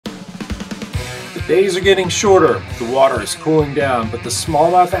The days are getting shorter, the water is cooling down, but the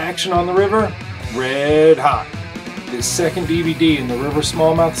smallmouth action on the river, red hot. This second DVD in the River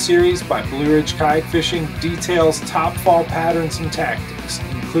Smallmouth series by Blue Ridge Kayak Fishing details top fall patterns and tactics,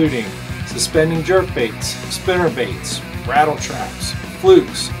 including suspending jerk baits, spinner baits, rattle traps,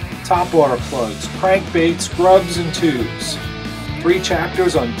 flukes, topwater plugs, crankbaits, grubs, and tubes. 3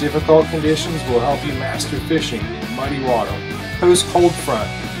 chapters on difficult conditions will help you master fishing in muddy water, post cold front,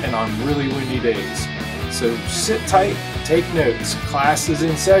 and on really windy days. So sit tight, take notes. Class is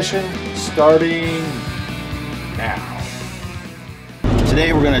in session, starting now.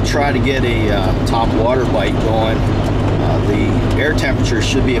 Today we're going to try to get a top water bite going. The air temperature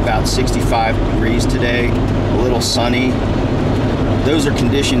should be about 65 degrees today, a little sunny. Those are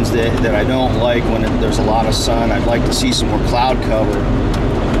conditions that I don't like when there's a lot of sun. I'd like to see some more cloud cover.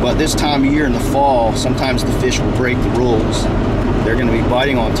 But this time of year in the fall, sometimes the fish will break the rules. They're going to be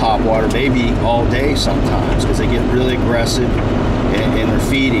biting on top water, maybe all day sometimes, because they get really aggressive and they're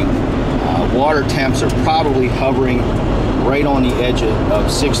feeding. Water temps are probably hovering right on the edge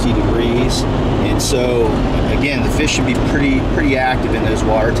of 60 degrees, and so again, the fish should be pretty active in those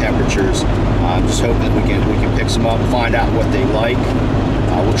water temperatures. I'm just hoping that we can pick some up and find out what they like.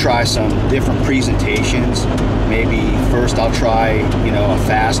 We'll try some different presentations. Maybe first I'll try, a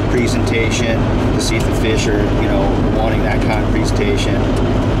fast presentation to see if the fish are, wanting that kind of presentation.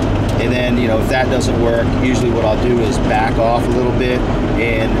 And then, if that doesn't work, usually what I'll do is back off a little bit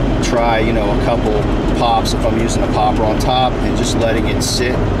and try, a couple pops if I'm using a popper on top, and just letting it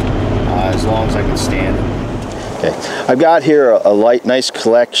sit as long as I can stand it. Okay, I've got here a nice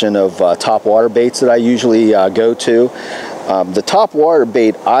collection of top water baits that I usually go to. The top water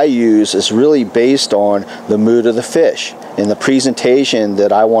bait I use is really based on the mood of the fish and the presentation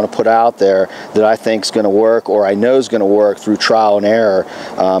that I want to put out there that I think is going to work, or I know is going to work through trial and error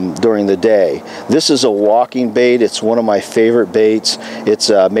during the day. This is a walking bait. It's one of my favorite baits. It's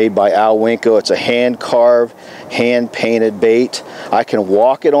made by Al Winco. It's a hand-carved, hand-painted bait. I can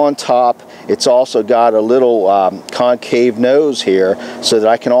walk it on top. It's also got a little concave nose here so that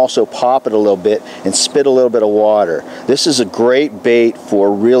I can also pop it a little bit and spit a little bit of water. This is a great bait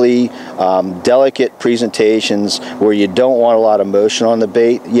for really delicate presentations where you don't want a lot of motion on the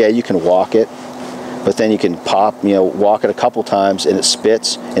bait. Yeah, you can walk it, but then you can pop, walk it a couple times and it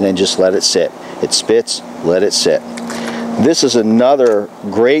spits, and then just let it sit. It spits, let it sit. This is another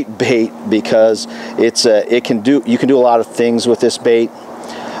great bait because you can do a lot of things with this bait.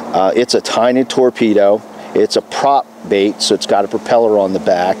 It's a tiny torpedo. It's a prop bait, so it's got a propeller on the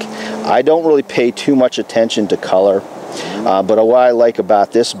back. I don't really pay too much attention to color, but what I like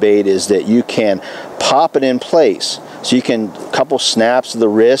about this bait is that you can pop it in place. So you can, a couple snaps of the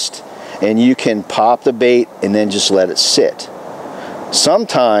wrist, and you can pop the bait and then just let it sit.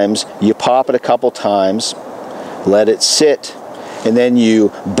 Sometimes you pop it a couple times, let it sit, and then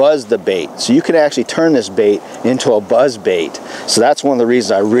you buzz the bait. So you can actually turn this bait into a buzz bait. So that's one of the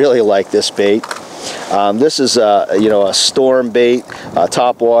reasons I really like this bait. This is a storm bait,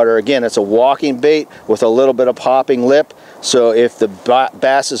 top water. Again, it's a walking bait with a little bit of popping lip. So if the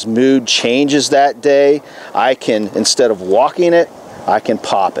bass's mood changes that day, I can, instead of walking it, I can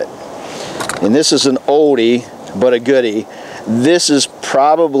pop it. And this is an oldie, but a goodie. This is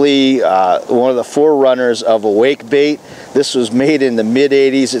probably one of the forerunners of a wake bait. This was made in the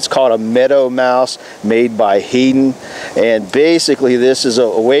mid-80s. It's called a meadow mouse, made by Heeden. And basically this is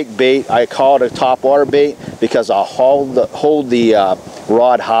a wake bait. I call it a top water bait because I'll hold the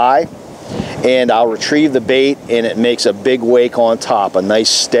rod high, and I'll retrieve the bait, and it makes a big wake on top, a nice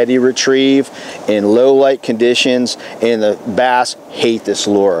steady retrieve in low light conditions, and the bass hate this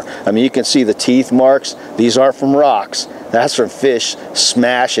lure. I mean, you can see the teeth marks. These aren't from rocks. That's from fish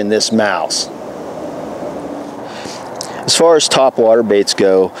smashing this mouse. As far as top water baits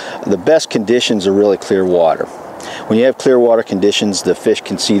go, the best conditions are really clear water. When you have clear water conditions, the fish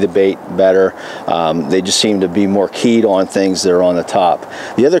can see the bait better. They just seem to be more keyed on things that are on the top.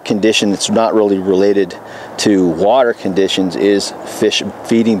 The other condition that's not really related to water conditions is fish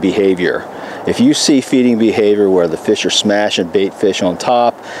feeding behavior. If you see feeding behavior where the fish are smashing bait fish on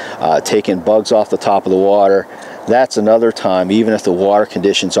top, taking bugs off the top of the water, that's another time, even if the water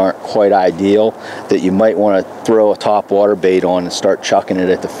conditions aren't quite ideal, that you might want to throw a top water bait on and start chucking it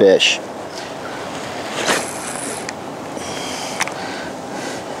at the fish.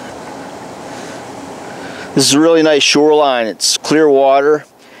 This is a really nice shoreline. It's clear water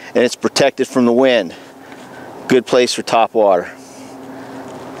and it's protected from the wind. Good place for top water.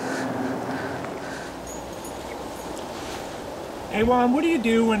 Hey Juan, what do you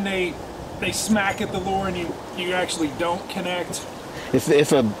do when they smack at the lure and you actually don't connect?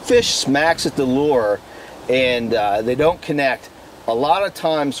 If a fish smacks at the lure and they don't connect, a lot of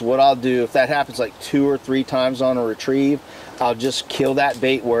times what I'll do, if that happens like 2 or 3 times on a retrieve, I'll just kill that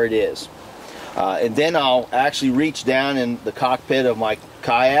bait where it is. And then I'll actually reach down in the cockpit of my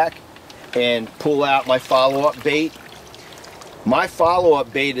kayak and pull out my follow-up bait. My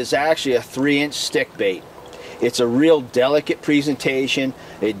follow-up bait is actually a 3-inch stick bait. It's a real delicate presentation.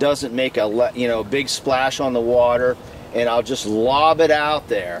 It doesn't make a big splash on the water, and I'll just lob it out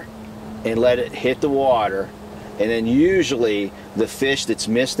there and let it hit the water, and then usually the fish that's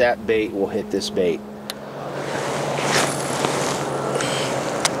missed that bait will hit this bait.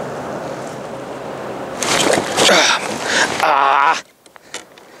 Ah!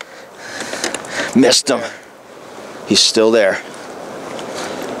 Missed him. He's still there.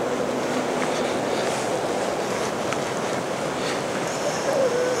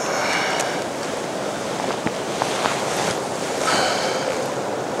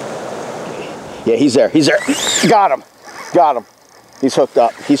 Yeah, he's there. He's there. Got him. Got him. He's hooked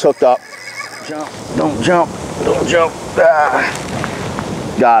up. He's hooked up. Jump. Don't jump. Don't jump.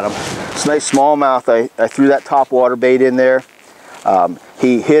 Ah. Got him. It's a nice smallmouth. I threw that top water bait in there.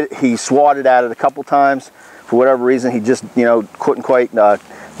 He swatted at it a couple times. For whatever reason, he just, didn't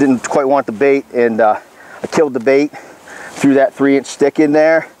quite want the bait, and I killed the bait. Threw that 3-inch stick in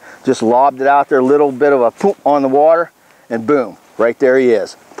there. Just lobbed it out there, a little bit of a poop on the water, and boom, right there he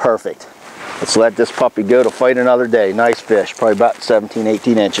is. Perfect. Let's let this puppy go to fight another day. Nice fish, probably about 17,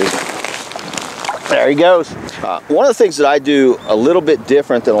 18 inches. There he goes. One of the things that I do a little bit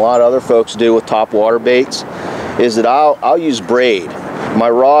different than a lot of other folks do with top water baits is that I'll use braid. My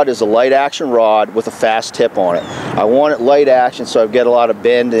rod is a light action rod with a fast tip on it. I want it light action so I get a lot of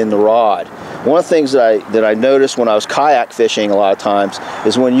bend in the rod. One of the things that I noticed when I was kayak fishing a lot of times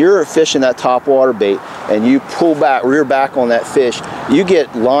is when you're fishing that top water bait and you pull back, rear back on that fish, you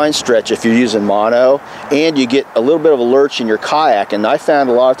get line stretch if you're using mono, and you get a little bit of a lurch in your kayak. And I found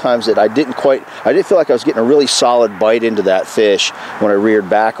a lot of times that I didn't feel like I was getting a really solid bite into that fish when I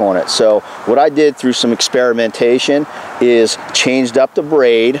reared back on it. So what I did through some experimentation is changed up the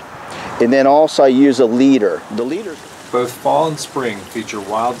braid, and then also I use a leader. The leader. Both fall and spring feature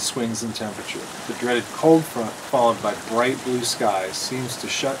wild swings in temperature. The dreaded cold front, followed by bright blue skies, seems to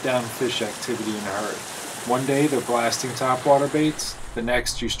shut down fish activity in a hurry. One day they're blasting topwater baits, the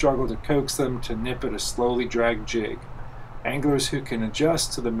next you struggle to coax them to nip at a slowly dragged jig. Anglers who can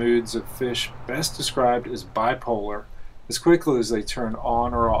adjust to the moods of fish, best described as bipolar, as quickly as they turn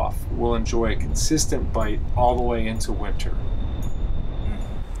on or off, will enjoy a consistent bite all the way into winter.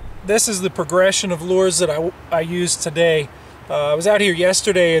 This is the progression of lures that I used today. I was out here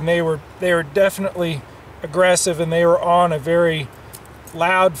yesterday, and they were definitely aggressive, and they were on a very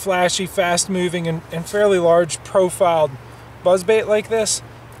loud, flashy, fast-moving, and fairly large profiled buzzbait like this.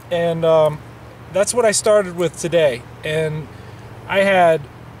 And that's what I started with today. And I had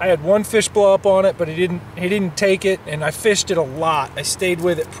one fish blow up on it, but he didn't take it, and I fished it a lot. I stayed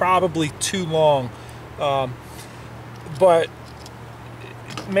with it probably too long, but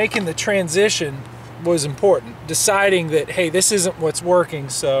making the transition was important. Deciding that, hey, this isn't what's working.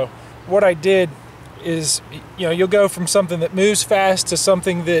 So what I did is, you'll go from something that moves fast to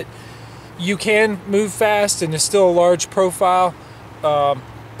something that you can move fast and is still a large profile,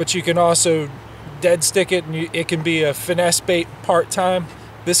 but you can also dead stick it, and it can be a finesse bait part-time.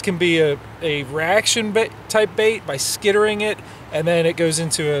 This can be a reaction type bait by skittering it, and then it goes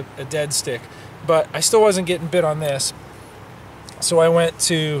into a dead stick. But I still wasn't getting bit on this. So I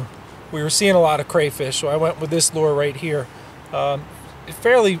we were seeing a lot of crayfish, so I went with this lure right here.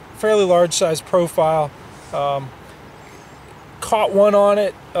 Fairly large size profile. Caught one on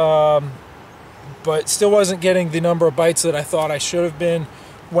it, but still wasn't getting the number of bites that I thought I should have been.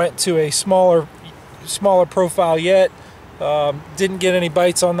 Went to a smaller profile yet. Didn't get any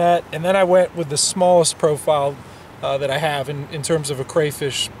bites on that. And then I went with the smallest profile that I have in terms of a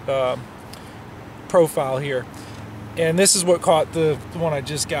crayfish profile here. And this is what caught the one I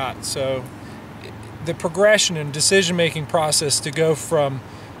just got. So the progression and decision-making process to go from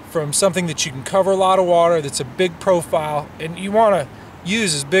something that you can cover a lot of water, that's a big profile, and you want to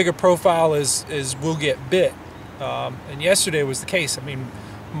use as big a profile as will get bit. And yesterday was the case. I mean,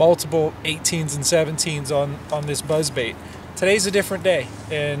 multiple 18s and 17s on this buzzbait. Today's a different day,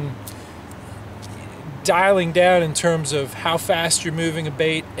 and dialing down in terms of how fast you're moving a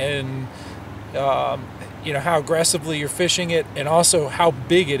bait, and how aggressively you're fishing it, and also how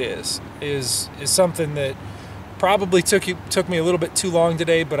big it is something that probably took me a little bit too long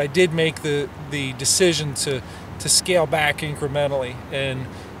today, but I did make the decision to scale back incrementally, and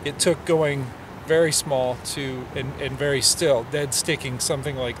it took going very small to and very still, dead sticking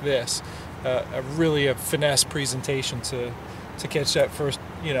something like this. Really a finesse presentation to catch that first,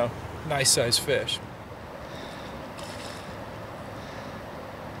 you know, nice size fish.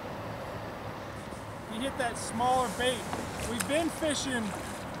 You hit that smaller bait. We've been fishing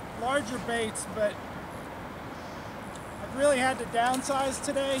larger baits, but I've really had to downsize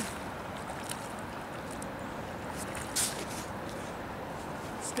today.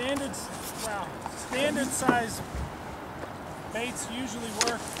 Standard size baits usually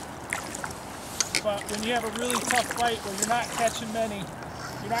work, but when you have a really tough bite where you're not catching many,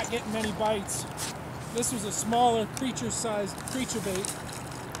 you're not getting many bites. This was a smaller creature-sized creature bait.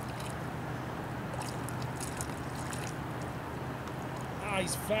 Ah,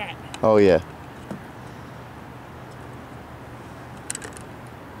 he's fat. Oh yeah.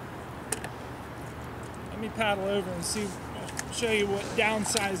 Let me paddle over and see. Show you what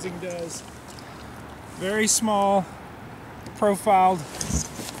downsizing does. Very small, profiled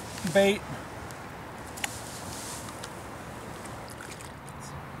bait.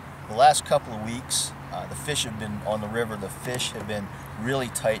 The last couple of weeks, the fish have been on the river. The fish have been really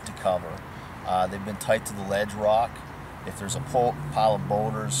tight to cover. They've been tight to the ledge rock. If there's a pile of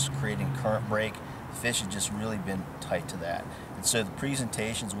boulders creating current break, the fish have just really been tight to that. And so the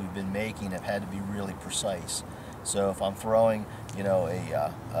presentations we've been making have had to be really precise. So if I'm throwing, you know,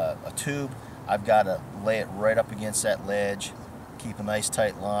 a tube, I've got to lay it right up against that ledge, keep a nice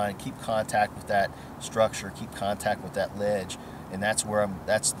tight line, keep contact with that structure, keep contact with that ledge, and that's where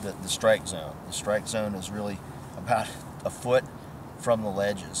that's the strike zone. The strike zone is really about a foot from the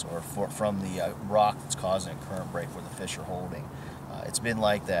ledges or from the rock that's causing a current break where the fish are holding. It's been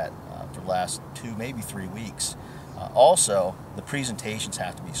like that for the last 2, maybe 3 weeks. Also, the presentations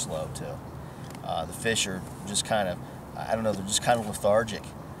have to be slow too. The fish are just kind of, I don't know, they're just kind of lethargic,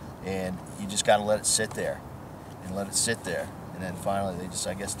 and you just got to let it sit there and let it sit there, and then finally they just,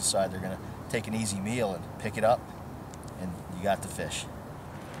 I guess, decide they're going to take an easy meal and pick it up, and you got the fish.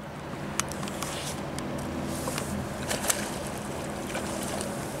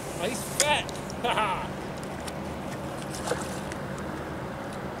 Nice fat.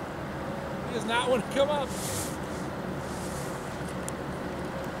 He does not want to come up.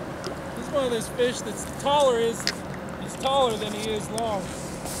 One of those fish that's he's taller than he is long.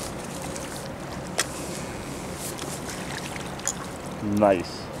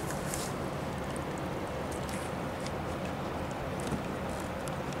 Nice.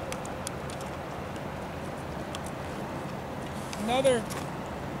 Another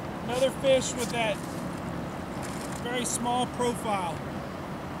fish with that very small profile.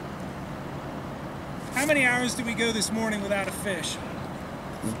 How many hours did we go this morning without a fish?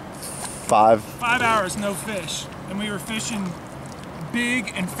 5. 5 hours, no fish. And we were fishing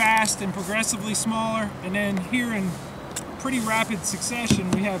big and fast and progressively smaller. And then here in pretty rapid succession,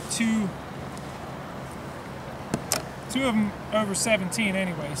 we have two of them over 17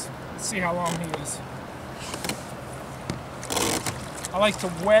 anyways. Let's see how long he is. I like to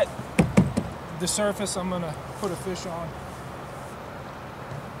wet the surface I'm gonna put a fish on.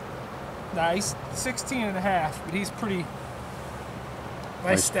 Nice, 16 and a half, but he's pretty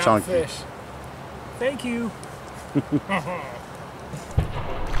nice stout chunky fish. Thank you.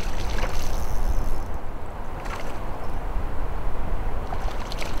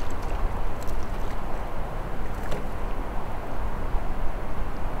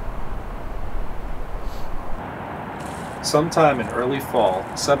 Sometime in early fall,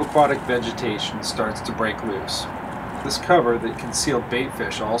 subaquatic vegetation starts to break loose. This cover that concealed bait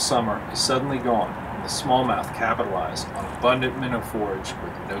fish all summer is suddenly gone, and the smallmouth capitalize on abundant minnow forage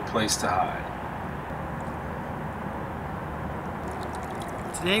with no place to hide.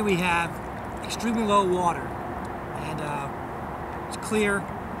 Today we have extremely low water, and it's clear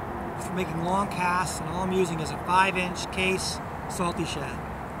for making long casts, and all I'm using is a 5-inch case salty shad.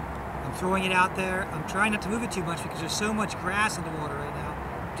 I'm throwing it out there. I'm trying not to move it too much because there's so much grass in the water right now,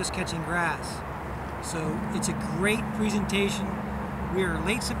 I'm just catching grass. So it's a great presentation. We are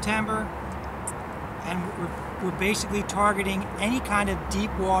late September, and we're basically targeting any kind of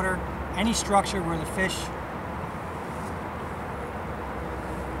deep water, any structure where the fish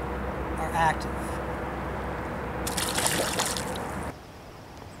are active.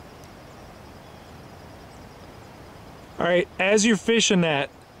 All right, as you're fishing that,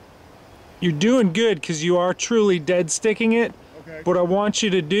 you're doing good because you are truly dead sticking it. Okay. What I want you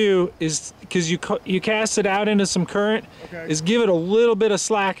to do is, because you cast it out into some current, okay, is give it a little bit of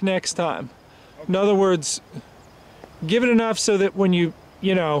slack next time. Okay. In other words, give it enough so that when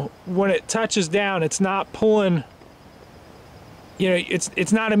when it touches down, it's not pulling, you know,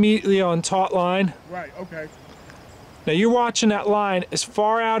 it's not immediately on taut line. Right, okay. Now you're watching that line as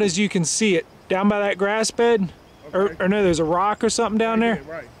far out as you can see it, down by that grass bed, Okay. or no, there's a rock or something down there.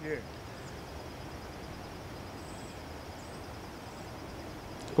 Yeah, right, yeah.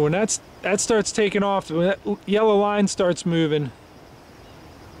 When that starts taking off, when that yellow line starts moving,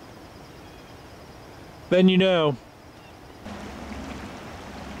 then you know.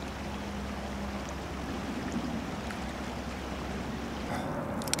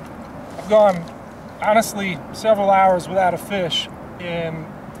 I've gone, honestly, several hours without a fish, and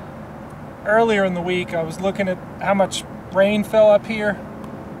earlier in the week I was looking at how much rain fell up here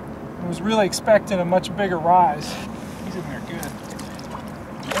and was really expecting a much bigger rise. He's in there good.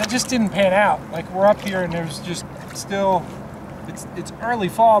 And it just didn't pan out. Like, we're up here and there's just still, it's early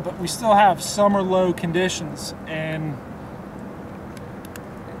fall, but we still have summer low conditions and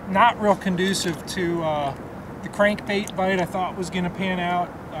not real conducive to the crankbait bite I thought was going to pan out.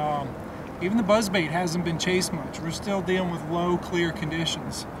 Even the buzzbait hasn't been chased much. We're still dealing with low, clear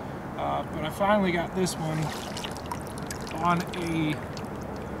conditions. But I finally got this one on a,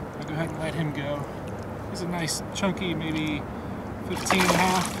 I'll go ahead and let him go. He's a nice chunky, maybe 15 and a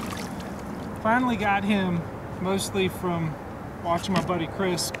half. Finally got him mostly from watching my buddy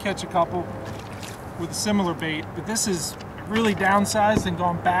Chris catch a couple with a similar bait, but this is really downsized and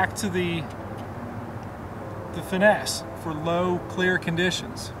gone back to the finesse for low, clear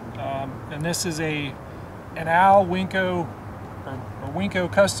conditions. And this is an Al Winco, or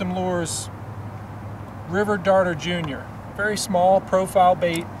Winco Custom Lures River Darter Jr. Very small profile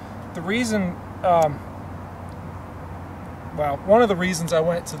bait. The reason, well, one of the reasons I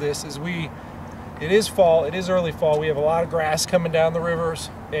went to this is it is fall, it is early fall. We have a lot of grass coming down the rivers,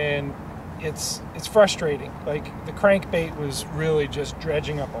 and it's frustrating. Like, the crankbait was really just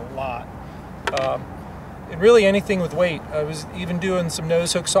dredging up a lot. And really anything with weight. I was even doing some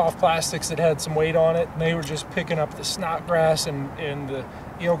nose hook soft plastics that had some weight on it, and they were just picking up the snot grass and the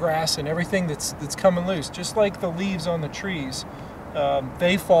eelgrass and everything that's coming loose. Just like the leaves on the trees,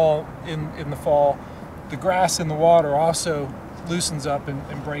 they fall in the fall. The grass in the water also loosens up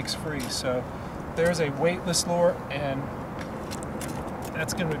and breaks free. So there's a weightless lure, and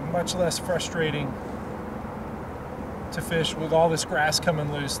that's going to be much less frustrating to fish with all this grass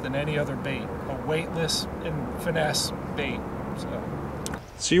coming loose than any other bait. A weightless and finesse bait.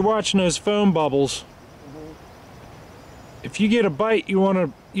 So you're watching those foam bubbles. If you get a bite, you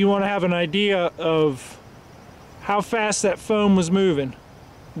want to have an idea of how fast that foam was moving,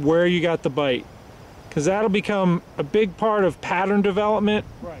 where you got the bite, because that'll become a big part of pattern development.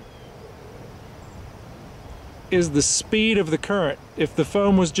 Right. Is the speed of the current. If the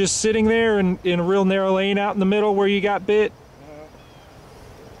foam was just sitting there in a real narrow lane out in the middle where you got bit,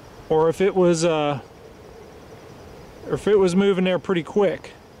 or if it was moving there pretty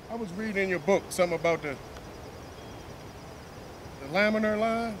quick. I was reading in your book something about the laminar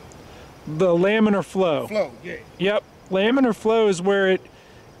line. The laminar flow. Flow, yeah. Yep, laminar flow is where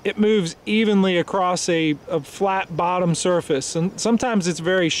it moves evenly across a flat bottom surface, and sometimes it's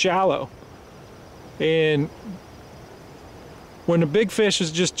very shallow. And when a big fish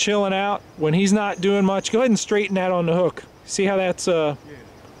is just chilling out, when he's not doing much, go ahead and straighten that on the hook. See how that's Yeah.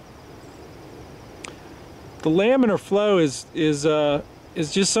 The laminar flow is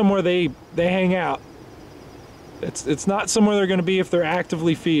just somewhere they hang out. It's not somewhere they're going to be if they're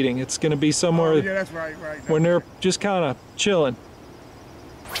actively feeding. It's going to be somewhere Yeah, that's right. when they're just kind of chilling.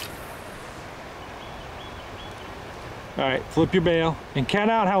 All right, flip your bail and count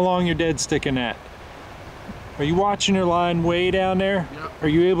out how long you're dead sticking at. Are you watching your line way down there? Yep. Are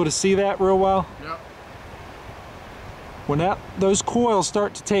you able to see that real well? Yep. When those coils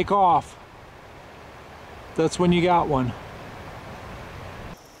start to take off, that's when you got one.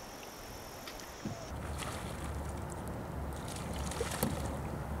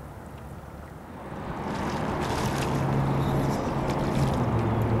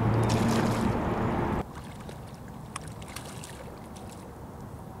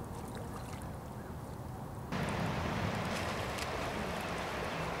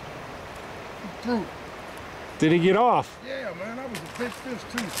 Through. Did he get off? Yeah, man, that was a big fish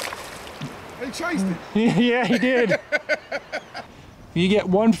too. They chased it. Yeah, he did. You get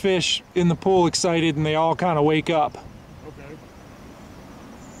one fish in the pool excited and they all kind of wake up. Okay.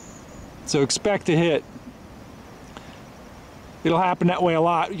 So expect a hit. It'll happen that way a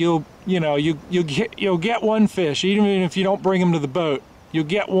lot. You'll get one fish, even if you don't bring him to the boat. You'll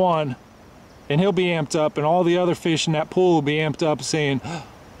get one, and he'll be amped up, and all the other fish in that pool will be amped up, saying,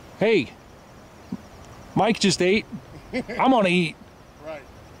 "Hey, Mike just ate. I'm gonna eat." Right.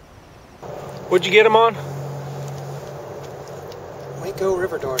 What'd you get him on? Waco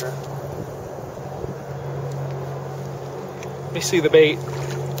river darter. Let me see the bait.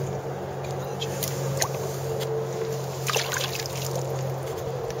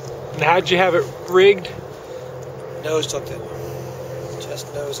 And how'd you have it rigged? Nose hooked it.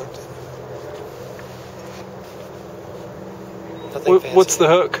 Just nose hooked it. Nothing fancy. What's the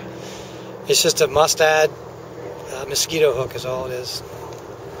hook? It's just a mustad mosquito hook is all it is.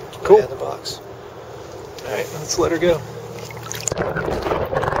 Cool. In the box. All right, let's let her go.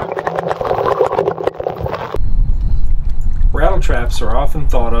 Rattle traps are often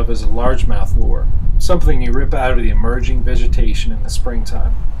thought of as a largemouth lure, something you rip out of the emerging vegetation in the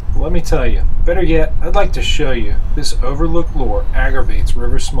springtime. But let me tell you, better yet, I'd like to show you, this overlooked lure aggravates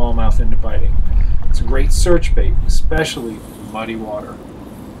river smallmouth into biting. It's a great search bait, especially in muddy water.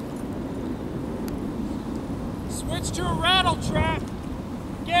 Switch to a rattle trap.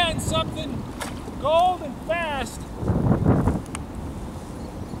 Again, something gold and fast.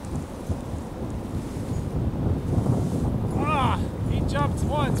 Ah, he jumped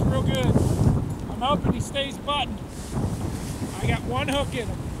once, real good. I'm hoping he stays buttoned. I got one hook in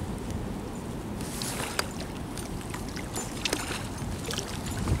him.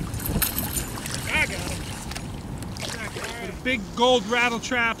 I got him. A big gold rattle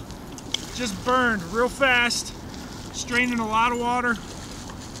trap. Just burned real fast. Straining a lot of water.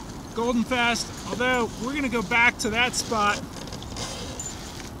 Golden fast. Although we're gonna go back to that spot.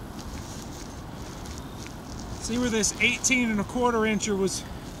 See where this 18 1/4 incher was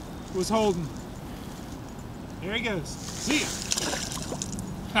holding. There he goes. See ya.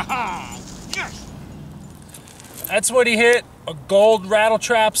 Haha. Yes. That's what he hit. A gold rattle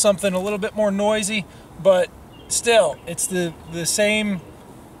trap, something a little bit more noisy, but still, it's the same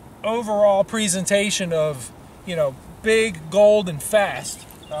overall presentation of, you know, big, gold, and fast.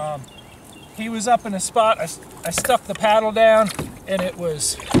 He was up in a spot, I stuck the paddle down, and it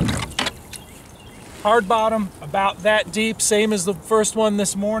was hard bottom, about that deep, same as the first one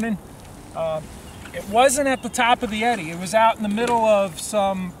this morning. It wasn't at the top of the eddy. It was out in the middle of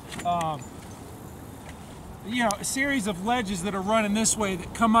some, you know, a series of ledges that are running this way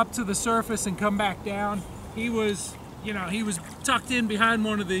that come up to the surface and come back down. He was, you know, he was tucked in behind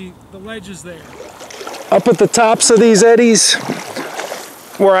one of the ledges there. Up at the tops of these eddies,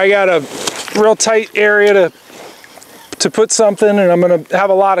 where I got a real tight area to put something, and I'm gonna have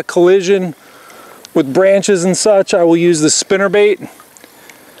a lot of collision with branches and such, I will use the spinnerbait.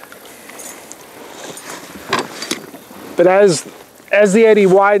 But as the eddy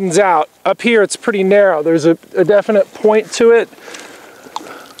widens out, up here it's pretty narrow. There's a definite point to it.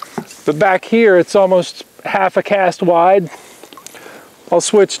 But back here it's almost half a cast wide. I'll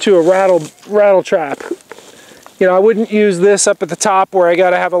switch to a rattle trap. You know, I wouldn't use this up at the top where I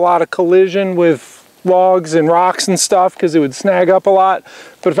gotta have a lot of collision with logs and rocks and stuff because it would snag up a lot.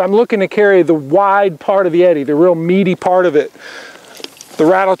 But if I'm looking to carry the wide part of the eddy, the real meaty part of it, the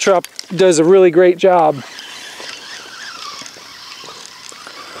rattle trap does a really great job.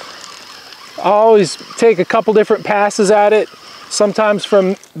 I always take a couple different passes at it, sometimes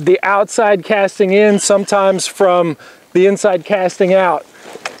from the outside casting in, sometimes from the inside casting out.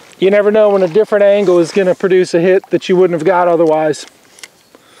 You never know when a different angle is going to produce a hit that you wouldn't have got otherwise.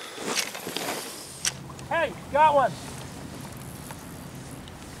 Hey, got one.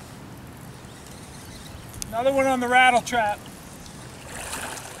 Another one on the rattle trap.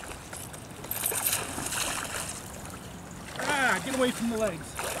 Ah, get away from the legs.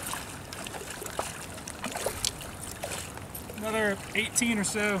 Another 18 or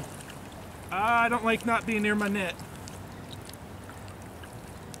so. I don't like not being near my net.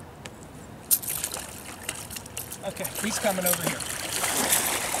 Okay, he's coming over here.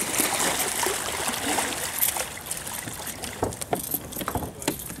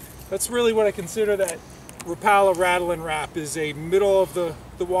 That's really what I consider that Rapala rattle and wrap, is a middle of the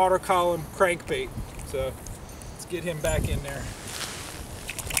water column crankbait. So let's get him back in there.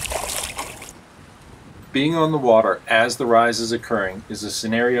 Being on the water as the rise is occurring is a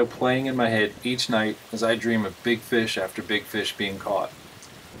scenario playing in my head each night as I dream of big fish after big fish being caught.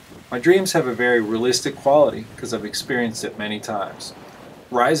 My dreams have a very realistic quality because I've experienced it many times.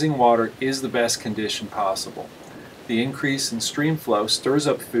 Rising water is the best condition possible. The increase in stream flow stirs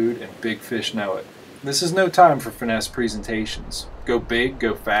up food and big fish know it. This is no time for finesse presentations. Go big,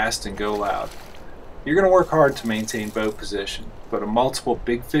 go fast, and go loud. You're going to work hard to maintain boat position, but a multiple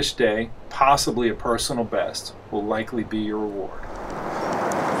big fish day, possibly a personal best, will likely be your reward.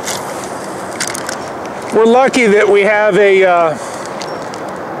 We're lucky that we have a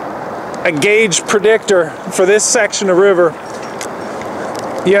gauge predictor for this section of river.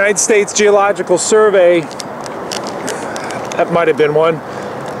 The United States Geological Survey that might have been one,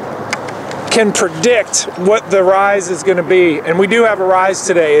 can predict what the rise is going to be. And we do have a rise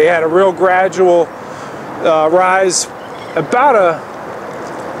today. They had a real gradual rise, about a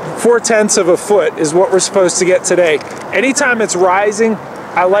 4/10 of a foot is what we're supposed to get today. Anytime it's rising,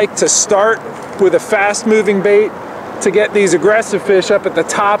 I like to start with a fast moving bait to get these aggressive fish up at the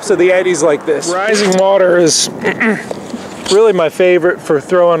tops of the eddies like this. Rising water is really my favorite for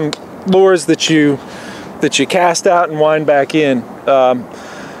throwing lures that you cast out and wind back in.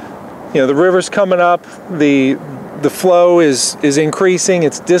 You know, the river's coming up, the flow is increasing,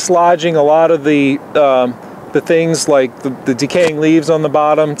 it's dislodging a lot of the things like the decaying leaves on the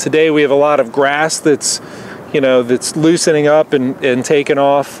bottom. Today we have a lot of grass that's, you know, that's loosening up and taking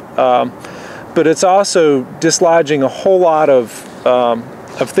off. But it's also dislodging a whole lot of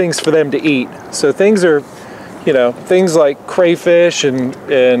things for them to eat. So things are, you know, things like crayfish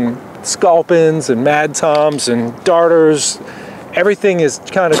and sculpins and mad toms and darters. Everything is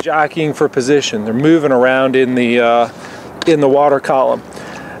kind of jockeying for position. They're moving around in the water column.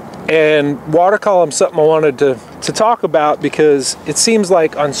 And water column is something I wanted to talk about because it seems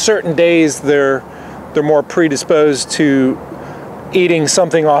like on certain days they're more predisposed to eating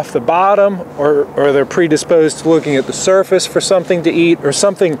something off the bottom, or they're predisposed to looking at the surface for something to eat, or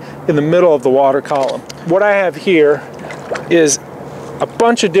something in the middle of the water column. What I have here is a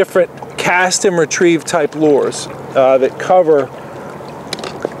bunch of different cast and retrieve type lures that cover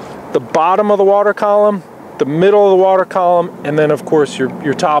the bottom of the water column, the middle of the water column, and then of course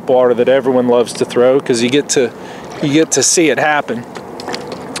your top water that everyone loves to throw because you get to see it happen.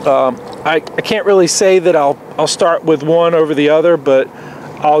 I can't really say that I'll start with one over the other, but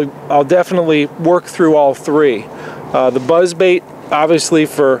I'll definitely work through all three. The buzzbait, obviously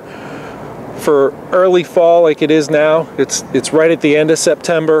for early fall like it is now, it's right at the end of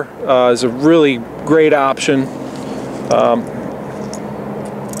September, is a really great option.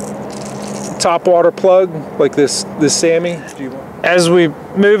 Top water plug like this Sammy. As we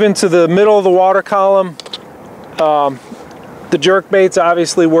move into the middle of the water column, the jerk baits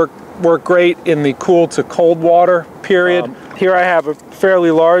obviously work great in the cool to cold water period. Here I have a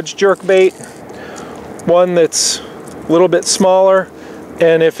fairly large jerk bait, one that's a little bit smaller,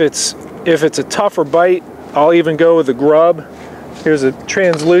 and if it's a tougher bite, I'll even go with a grub. Here's a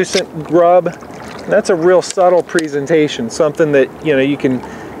translucent grub. That's a real subtle presentation, something that, you know, you can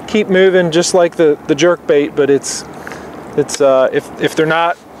keep moving just like the jerk bait, but it's if they're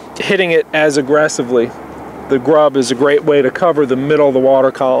not hitting it as aggressively, the grub is a great way to cover the middle of the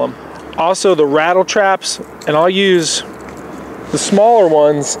water column. Also the rattle traps, and I'll use the smaller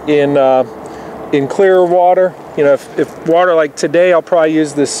ones in clearer water. You know, if water like today, I'll probably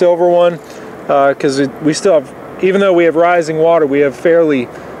use the silver one because we still have, even though we have rising water, we have fairly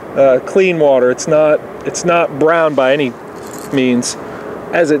clean water. It's not brown by any means.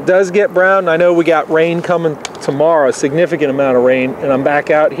 As it does get brown, I know we got rain coming tomorrow, a significant amount of rain, and I'm back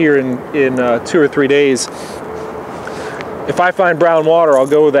out here in 2 or 3 days. If I find brown water, I'll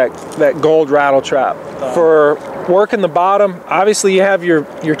go with that gold rattle trap. For working the bottom, obviously you have your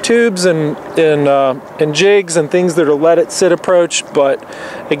tubes and jigs and things that are let it sit approach, but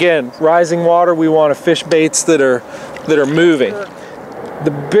again, rising water, we want to fish baits that are moving.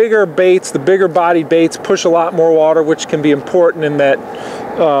 The bigger baits, the bigger body baits push a lot more water, which can be important in that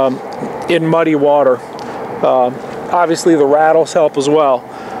in muddy water. Obviously the rattles help as well.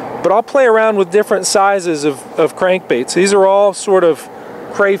 But I'll play around with different sizes of crankbaits. These are all sort of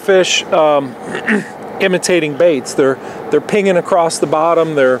crayfish imitating baits. They're pinging across the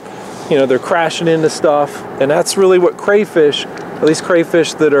bottom. They're crashing into stuff, and that's really what crayfish, at least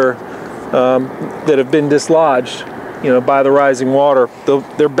crayfish that are that have been dislodged, you know, by the rising water,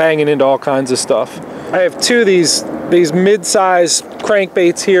 they're banging into all kinds of stuff. I have two of these mid-size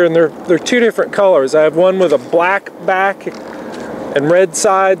crankbaits here, and they're two different colors. I have one with a black back and red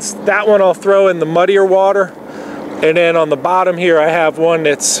sides. That one I'll throw in the muddier water, and then on the bottom here I have one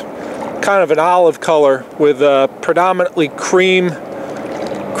that's kind of an olive color with predominantly cream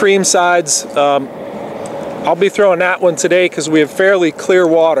sides. I'll be throwing that one today because we have fairly clear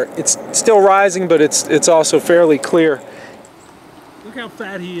water. It's still rising, but it's also fairly clear. Look how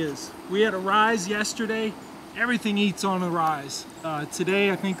fat he is. We had a rise yesterday. Everything eats on a rise.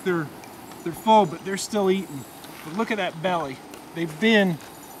 Today I think they're full, but they're still eating. But look at that belly. They've been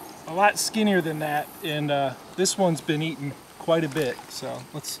a lot skinnier than that, and this one's been eating quite a bit. So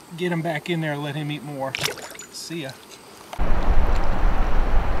let's get him back in there and let him eat more. See ya.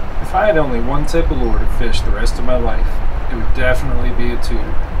 If I had only one type of lure to fish the rest of my life, it would definitely be a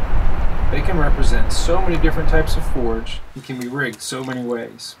tube. They can represent so many different types of forage and can be rigged so many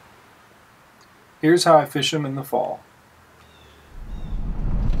ways. Here's how I fish them in the fall.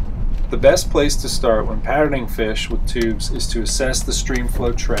 The best place to start when patterning fish with tubes is to assess the stream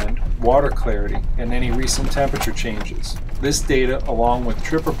flow trend, water clarity, and any recent temperature changes. This data, along with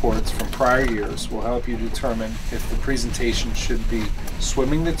trip reports from prior years, will help you determine if the presentation should be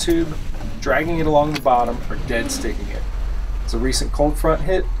swimming the tube, dragging it along the bottom, or dead sticking it. As a recent cold front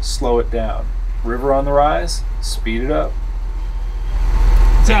hit, slow it down. River on the rise, speed it up.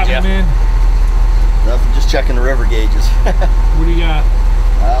 What's happening, man? Nothing, just checking the river gauges. What do you got?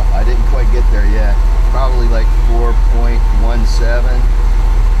 Well, I didn't quite get there yet. Probably like 4.17.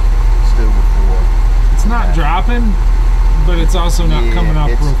 Still before. It's not dropping, but it's also not coming up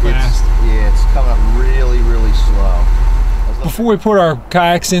real fast. It's coming up really, really slow. Before we put our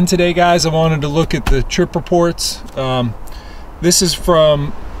kayaks in today, guys, I wanted to look at the trip reports. This is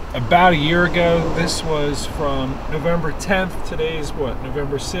from about a year ago. This was from November 10th. Today's what,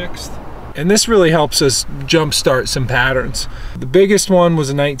 November 6th? And this really helps us jumpstart some patterns. The biggest one was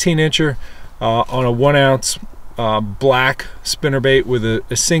a 19-incher on a 1-ounce black spinnerbait with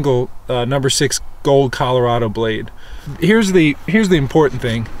a single number 6 gold Colorado blade. Here's the important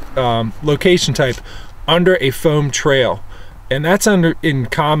thing: location type, under a foam trail, and that's in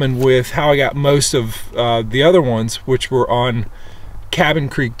common with how I got most of the other ones, which were on Cabin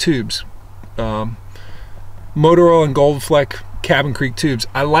Creek tubes, motor oil and gold fleck Cabin Creek tubes.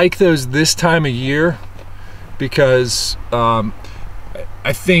 I like those this time of year because I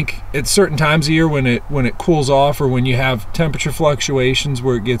think at certain times of year when it cools off, or when you have temperature fluctuations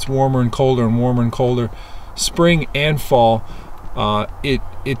where it gets warmer and colder and warmer and colder, spring and fall,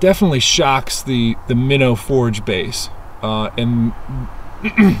 it definitely shocks the minnow forage base, and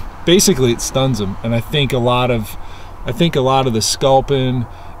basically it stuns them. And I think a lot of the sculpin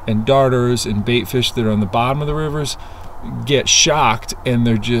and darters and bait fish that are on the bottom of the rivers get shocked, and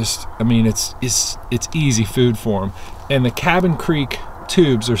they're just, I mean, it's easy food for them. And the Cabin Creek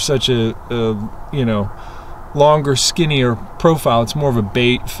tubes are such a you know, longer, skinnier profile. It's more of a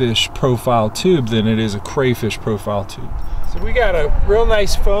bait fish profile tube than it is a crayfish profile tube. So we got a real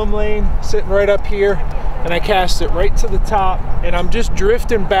nice foam lane sitting right up here, and I cast it right to the top, and I'm just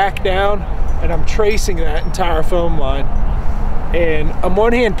drifting back down, and I'm tracing that entire foam line. And I'm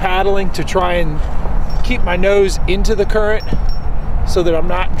one hand paddling to try and keep my nose into the current so that I'm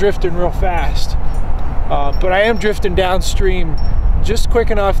not drifting real fast, but I am drifting downstream just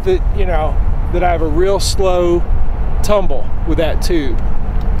quick enough that, you know, that I have a real slow tumble with that tube.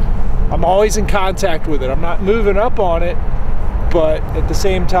 I'm always in contact with it. I'm not moving up on it, but at the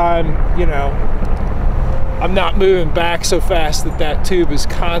same time, you know, I'm not moving back so fast that that tube is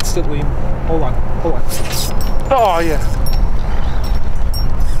constantly, hold on, oh yeah.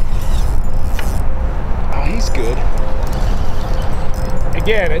 He's good.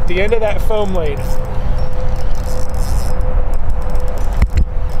 Again, at the end of that foam lane.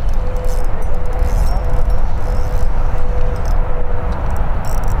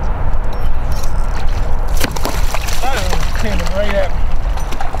 Came right at me.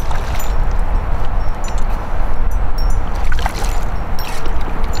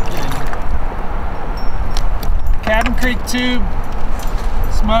 Cabin Creek tube,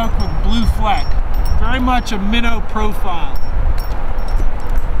 smoke with blue fleck. Very much a minnow profile.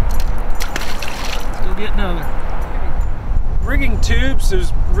 Let's go get another. Rigging tubes,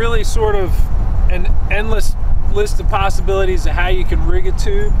 there's really sort of an endless list of possibilities of how you can rig a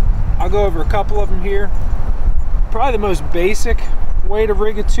tube. I'll go over a couple of them here. Probably the most basic way to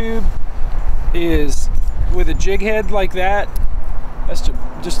rig a tube is with a jig head like that. That's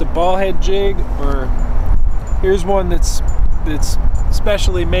just a ball head jig, or here's one that's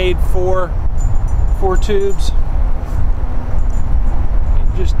specially made for tubes. You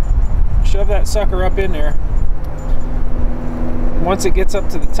just shove that sucker up in there. Once it gets up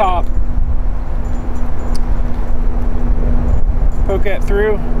to the top, poke that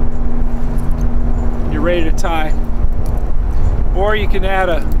through, you're ready to tie. Or you can add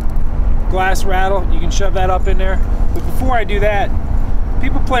a glass rattle, you can shove that up in there. But before I do that,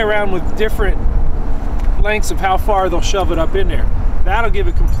 people play around with different lengths of how far they'll shove it up in there. That'll give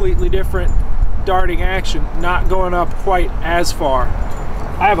a completely different darting action, not going up quite as far.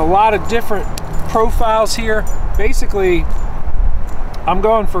 I have a lot of different profiles here. Basically, I'm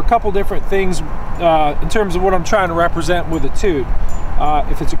going for a couple different things in terms of what I'm trying to represent with a tube.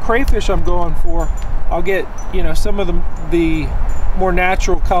 If it's a crayfish I'm going for, I'll get, you know, some of the more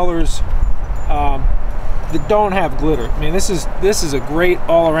natural colors that don't have glitter. I mean, this is a great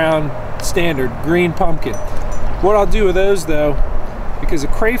all-around standard green pumpkin. What I'll do with those though, because a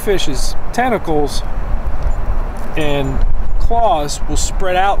crayfish's tentacles and claws will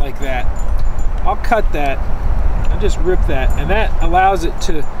spread out like that, I'll cut that and just rip that, and that allows it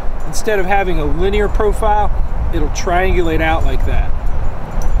to instead of having a linear profile, it'll triangulate out like that.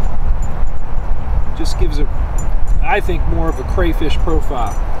 Just gives a, I think, more of a crayfish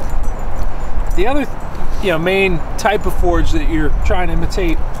profile. The other main type of forage that you're trying to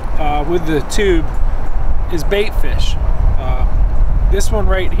imitate with the tube is bait fish. This one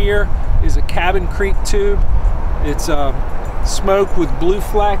right here is a Cabin Creek tube. It's smoke with blue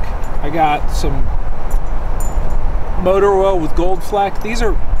fleck. I got some motor oil with gold fleck. These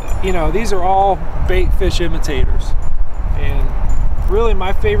are all bait fish imitators. And really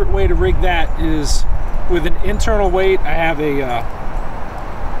my favorite way to rig that is with an internal weight. I have a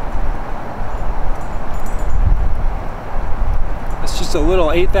it's just a little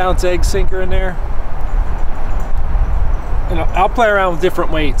 1/8 ounce egg sinker in there. And I'll play around with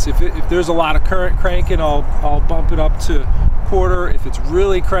different weights. If there's a lot of current cranking, I'll bump it up to 1/4. If it's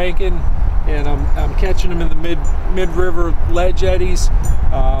really cranking and I'm catching them in the mid-river ledge eddies,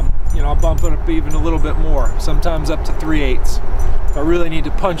 I'll bump it up even a little bit more, sometimes up to 3/8. If I really need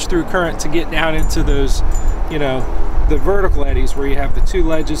to punch through current to get down into those, the vertical eddies where you have the 2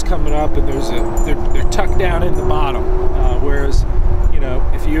 ledges coming up and they're tucked down in the bottom. Whereas,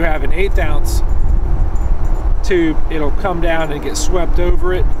 if you have an 1/8 ounce tube, it'll come down and get swept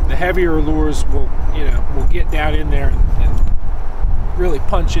over it. The heavier lures will get down in there and really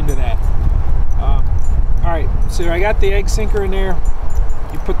punch into that. All right, so I got the egg sinker in there.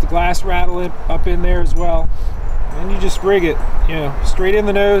 You put the glass rattle up in there as well, and you just rig it, straight in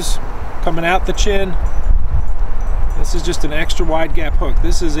the nose, coming out the chin. This is just an extra wide gap hook.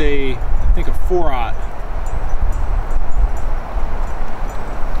 This is I think a 4/0.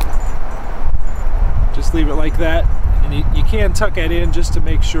 Just leave it like that, and you can tuck it in just to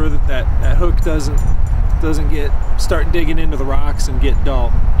make sure that hook doesn't start digging into the rocks and get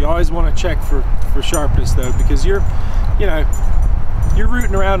dull. You always want to check for sharpness though, because you're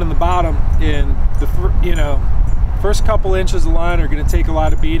rooting around in the bottom, and the first couple inches of line are going to take a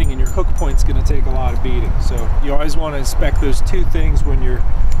lot of beating, and your hook point's going to take a lot of beating. So you always want to inspect those 2 things when you're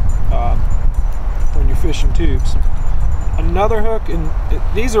fishing tubes. Another hook, and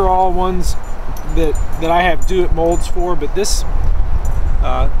these are all ones that I have do-it molds for, but this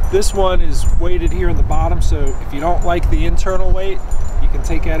one is weighted here in the bottom, so if you don't like the internal weight, you can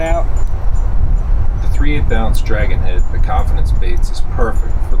take that out. The 3/8 ounce dragon head, the Confidence Baits, is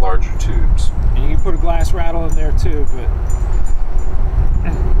perfect for larger tubes. And you can put a glass rattle in there too, but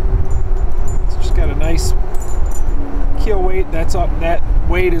it's just got a nice keel weight. That's up. That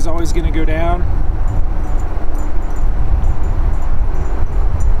weight is always going to go down.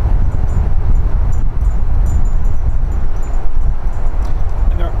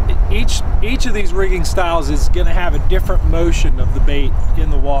 Each of these rigging styles is going to have a different motion of the bait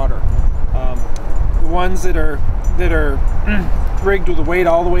in the water. The ones that are rigged with the weight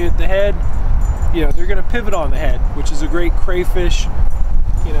all the way at the head, they're going to pivot on the head, which is a great crayfish,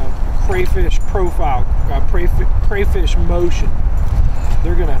 crayfish profile, crayfish motion.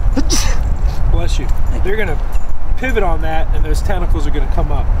 They're going to, bless you, they're going to pivot on that, and those tentacles are going to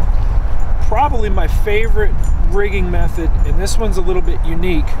come up. Probably my favorite rigging method, and this one's a little bit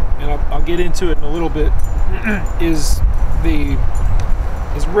unique, and I'll get into it in a little bit, is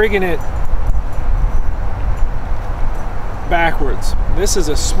rigging it backwards. This is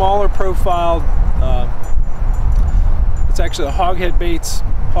a smaller profiled, it's actually a Hoghead Baits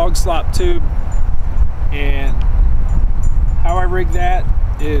hog slop tube, and how I rig that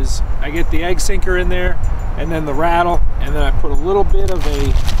is I get the egg sinker in there, and then the rattle, and then I put a little bit of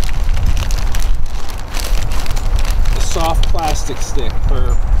a soft plastic stick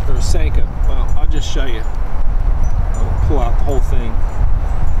or a Senko. Well, I'll just show you. I'll pull out the whole thing.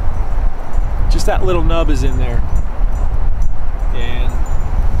 Just that little nub is in there, and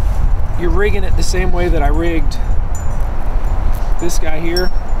you're rigging it the same way that I rigged this guy here,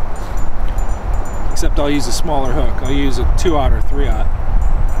 except I'll use a smaller hook. I'll use a 2/0 or 3/0,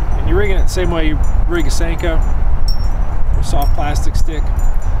 and you're rigging it the same way you rig a Senko or a soft plastic stick,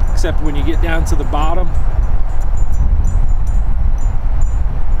 except when you get down to the bottom,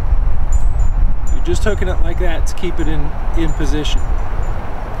 just hooking it like that to keep it in position.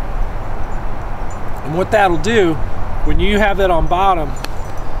 And what that'll do, when you have that on bottom,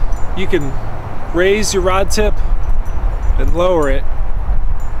 you can raise your rod tip and lower it,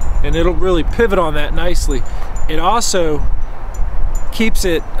 and it'll really pivot on that nicely. It also keeps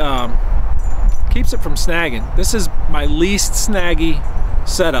it from snagging. This is my least snaggy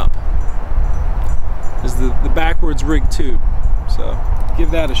setup, is the backwards rig tube. So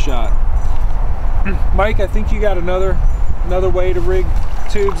give that a shot. Mike, I think you got another way to rig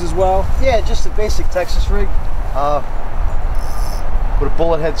tubes as well. Yeah, just a basic Texas rig. with a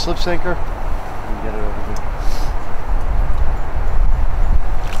bullet head slip sinker. Let me get it over here.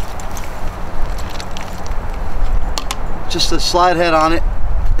 Just a slide head on it,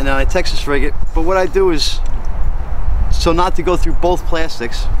 and then I Texas rig it. But what I do is, so not to go through both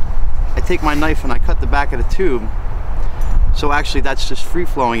plastics, I take my knife and I cut the back of the tube. So actually that's just free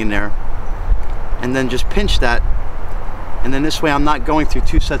flowing in there. And then just pinch that. And then this way I'm not going through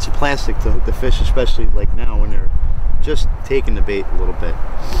two sets of plastic to hook the fish, especially like now when they're just taking the bait a little bit.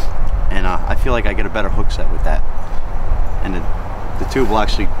 And I feel like I get a better hook set with that. And the tube will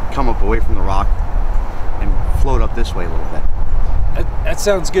actually come up away from the rock and float up this way a little bit. That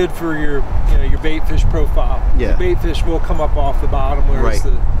sounds good for your, your bait fish profile. Yeah. The bait fish will come up off the bottom, whereas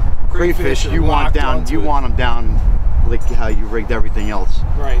Right. the Crayfish, you want down. You want them down like how you rigged everything else.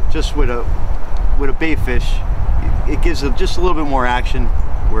 Right. Just with a bait fish, it gives it just a little bit more action,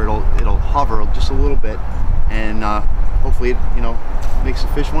 where it'll hover just a little bit, and hopefully it makes the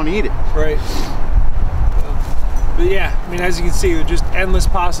fish want to eat it. Right. But yeah, I mean, as you can see, there are just endless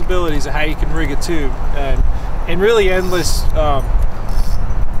possibilities of how you can rig a tube, and really endless,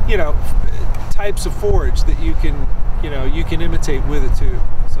 types of forage that you can imitate with a tube.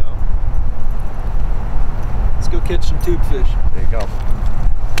 So let's go catch some tube fish. There you go.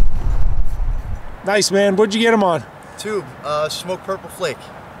 Nice, man. What'd you get him on? Tube, smoked purple flake.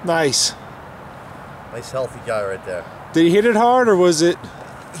 Nice. Nice healthy guy right there. Did he hit it hard, or was it?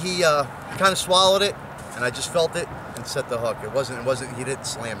 He kind of swallowed it, and I just felt it and set the hook. It wasn't. He didn't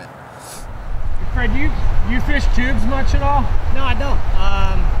slam it. Fred, you fish tubes much at all? No, I don't.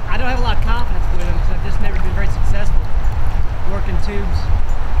 I don't have a lot of confidence with them because I've just never been very successful working tubes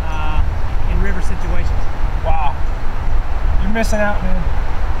in river situations. Wow, you're missing out, man.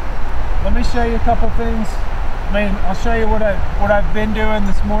 Let me show you a couple things. I mean, I'll show you what I've been doing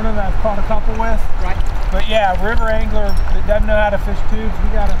this morning that I've caught a couple with. Right. But yeah, river angler that doesn't know how to fish tubes,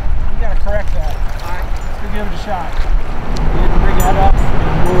 we gotta correct that. All right. Let's go give it a shot. We have to bring that up,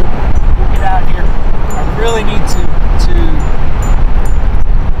 and we'll get out here. I really need to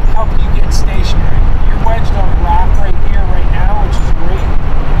help you get stationary. You're wedged on a rock right here, right now, which is great.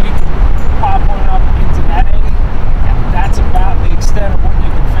 You can pop one up into that eddy. That's about the extent of what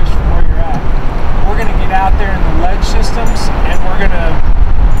you can fish from where you're at. We're gonna get out there in the ledge systems, and we're gonna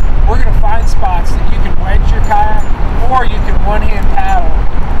find spots that you can wedge your kayak, or you can one-hand paddle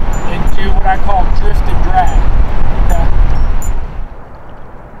and do what I call drift and drag. Okay?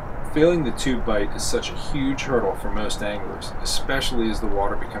 Failing the tube bite is such a huge hurdle for most anglers, especially as the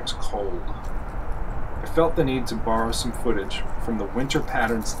water becomes cold. I felt the need to borrow some footage from the Winter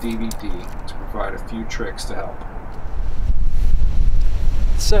Patterns DVD to provide a few tricks to help.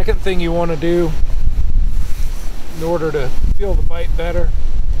 Second thing you want to do in order to feel the bite better,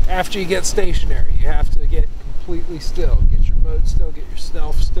 after you get stationary, you have to get completely still. Get your boat still, get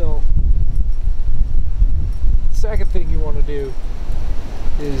yourself still. Second thing you want to do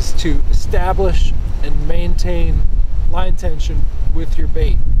is to establish and maintain line tension with your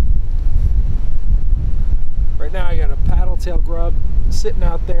bait. Right now I got a paddle tail grub sitting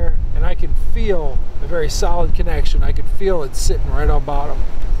out there, and I can feel a very solid connection. I can feel it sitting right on bottom.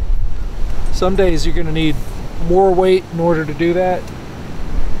 Some days you're going to need more weight in order to do that.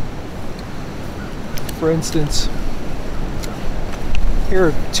 For instance, here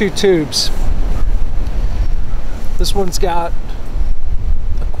are two tubes. This one's got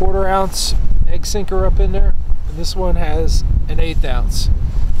a 1/4 ounce egg sinker up in there, and this one has an 1/8 ounce.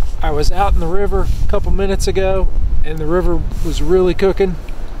 I was out in the river a couple minutes ago, and the river was really cooking.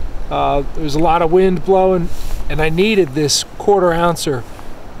 There was a lot of wind blowing, and I needed this 1/4 ouncer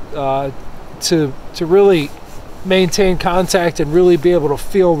to really maintain contact and really be able to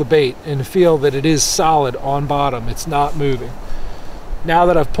feel the bait and feel that it is solid on bottom. It's not moving. Now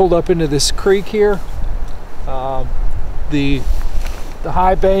that I've pulled up into this creek here, the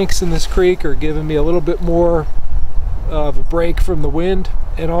high banks in this creek are giving me a little bit more of a break from the wind,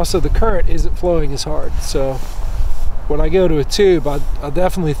 and also the current isn't flowing as hard. So when I go to a tube, I'll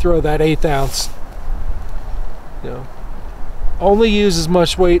definitely throw that 1/8 ounce. Only use as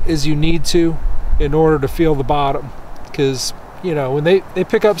much weight as you need to in order to feel the bottom, because when they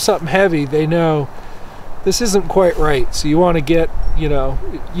pick up something heavy, they know this isn't quite right. So you want to get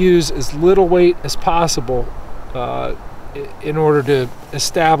use as little weight as possible in order to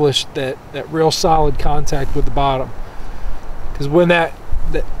establish that real solid contact with the bottom. Because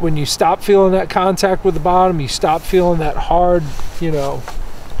when you stop feeling that contact with the bottom, you stop feeling that hard, you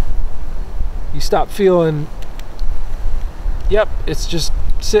stop feeling, yep, it's just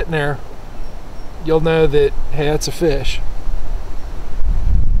sitting there, you'll know that, hey, that's a fish.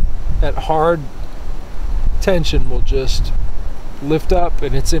 That hard tension will just lift up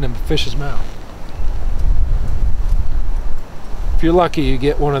and it's in a fish's mouth. If you're lucky, you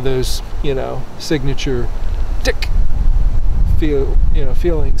get one of those, you know, signature tick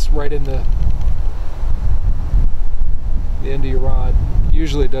feelings right in the end of your rod.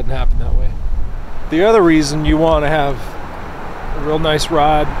 Usually it doesn't happen that way. The other reason you want to have a real nice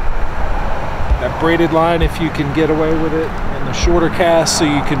rod, that braided line if you can get away with it, and the shorter cast so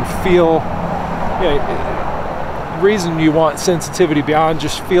you can feel, the reason you want sensitivity beyond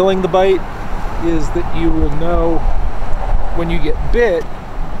just feeling the bite is that you will know when you get bit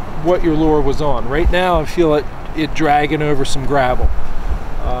what your lure was on. Right now I feel it dragging over some gravel.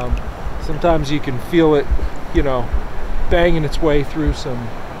 Sometimes you can feel it, you know, banging its way through some,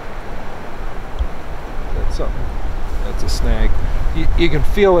 that's something, that's a snag. You can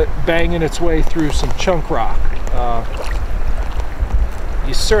feel it banging its way through some chunk rock.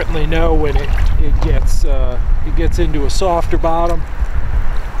 You certainly know when it gets into a softer bottom.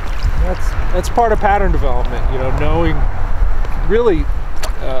 That's part of pattern development, you know, knowing, really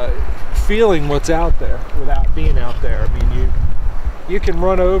feeling what's out there without being out there. I mean, you can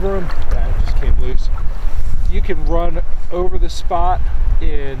run over them. It just came loose. You can run over the spot,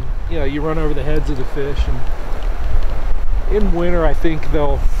 and you know, you run over the heads of the fish, and in winter I think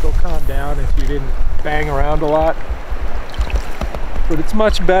they'll calm down if you didn't bang around a lot. But it's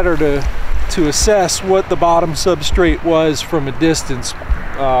much better to assess what the bottom substrate was from a distance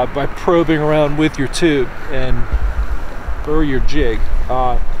by probing around with your tube or your jig.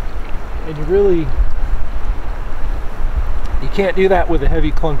 And you can't do that with a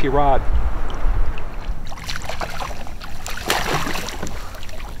heavy clunky rod.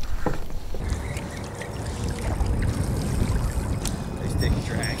 Nice thick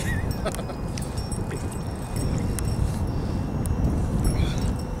drag.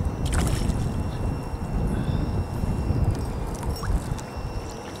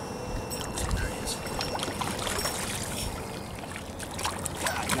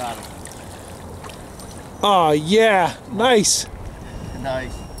 Got him. Oh yeah, nice.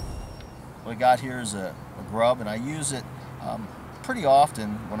 Nice. What I got here is a grub, and I use it pretty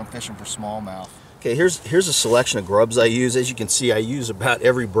often when I'm fishing for smallmouth. Okay, here's a selection of grubs I use. As you can see, I use about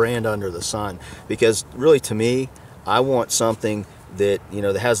every brand under the sun, because really, to me, I want something that, you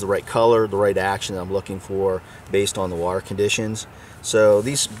know, that has the right color, the right action that I'm looking for based on the water conditions. So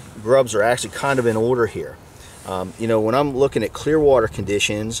these grubs are actually kind of in order here. You know, when I'm looking at clear water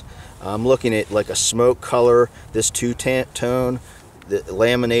conditions, I'm looking at like a smoke color. This two-tone, the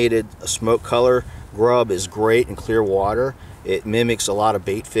laminated smoke color grub is great in clear water. It mimics a lot of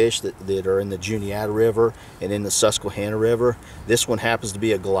bait fish that are in the Juniata River and in the Susquehanna River. This one happens to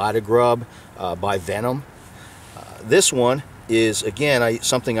be a glided grub by Venom. This one is, again,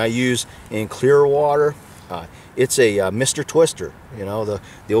 something I use in clear water. It's a Mr. Twister, you know,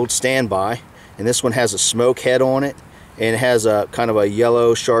 the old standby. And this one has a smoke head on it, and it has a kind of a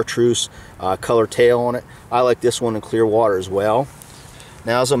yellow chartreuse color tail on it. I like this one in clear water as well.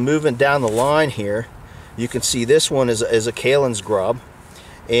 Now, as I'm moving down the line here, you can see this one is a Kalin's grub,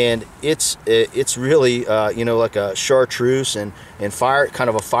 and it's really you know, like a chartreuse and fire, kind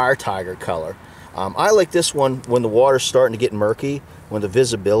of a fire tiger color. I like this one when the water's starting to get murky, when the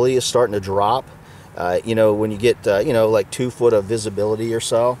visibility is starting to drop. You know, when you get you know, like 2 foot of visibility or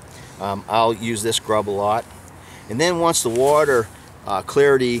so. I'll use this grub a lot. And then once the water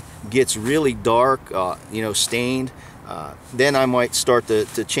clarity gets really dark, you know, stained, then I might start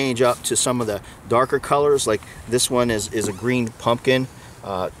to change up to some of the darker colors. Like this one is a green pumpkin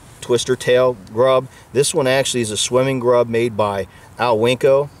twister tail grub. This one actually is a swimming grub made by Al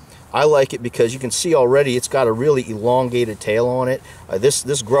Winco. I like it because you can see already it's got a really elongated tail on it.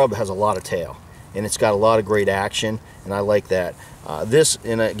 This grub has a lot of tail, and it's got a lot of great action, and I like that. This,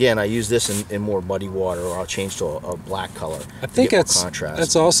 and again, I use this in more muddy water, or I'll change to a black color. I think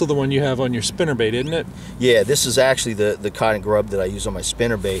that's also the one you have on your spinnerbait, isn't it? Yeah, this is actually the kind of grub that I use on my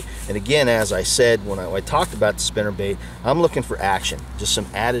spinnerbait. And again, as I said when I talked about the spinnerbait, I'm looking for action, just some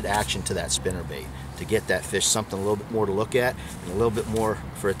added action to that spinnerbait to get that fish something a little bit more to look at, and a little bit more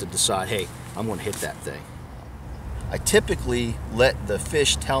for it to decide, hey, I'm going to hit that thing. I typically let the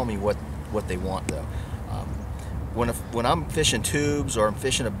fish tell me what they want, though. When I'm fishing tubes, or I'm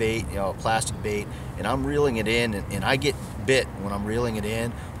fishing a bait, you know, a plastic bait, and I'm reeling it in, and I get bit when I'm reeling it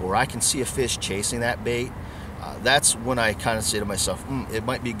in, or I can see a fish chasing that bait, that's when I kind of say to myself, it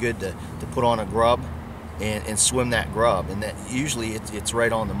might be good to put on a grub and swim that grub. And that usually it's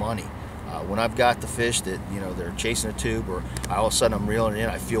right on the money. When I've got the fish that, you know, they're chasing a tube, or all of a sudden I'm reeling it in,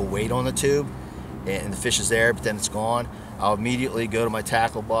 I feel weight on the tube, and the fish is there, but then it's gone, I'll immediately go to my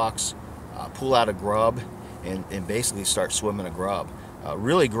tackle box, pull out a grub, and basically start swimming a grub.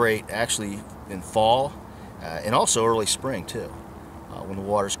 Really great actually in fall and also early spring too, when the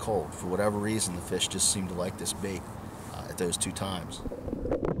water's cold. For whatever reason, the fish just seem to like this bait at those two times.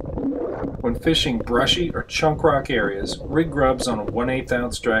 When fishing brushy or chunk rock areas, rig grubs on a 1/8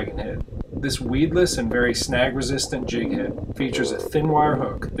 ounce dragon head. This weedless and very snag-resistant jig head features a thin wire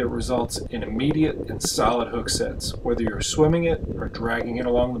hook that results in immediate and solid hook sets, whether you're swimming it or dragging it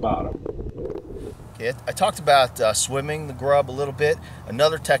along the bottom. Okay, I talked about swimming the grub a little bit.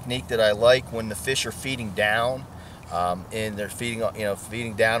 Another technique that I like when the fish are feeding down, and they're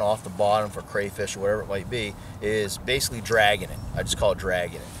feeding down off the bottom for crayfish or whatever it might be, is basically dragging it. I just call it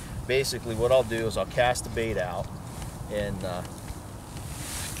dragging it. Basically, what I'll do is I'll cast the bait out and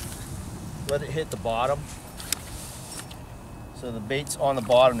let it hit the bottom. So the bait's on the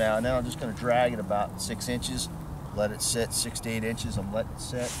bottom now, and then I'm just going to drag it about 6 inches. Let it sit 6 to 8 inches. I'm letting it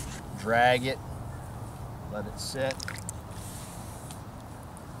sit. Drag it. Let it sit.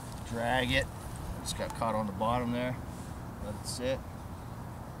 Drag it. Just got caught on the bottom there. Let it sit.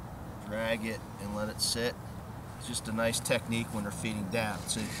 Drag it and let it sit. It's just a nice technique when they're feeding down.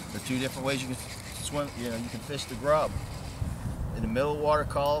 So there are two different ways you can swim. You can fish the grub. In the middle of the water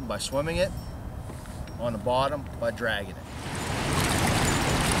column by swimming it. On the bottom by dragging it.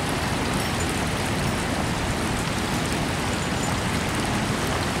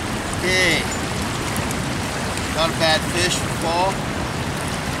 Okay. Not a bad fish for fall.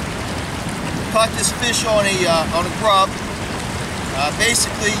 Caught this fish on a grub.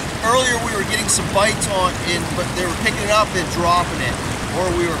 Basically, earlier we were getting some bites on, but they were picking it up and dropping it, or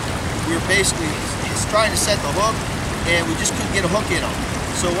we were basically trying to set the hook, and we just couldn't get a hook in them.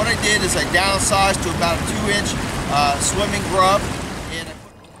 So what I did is I downsized to about a 2-inch swimming grub.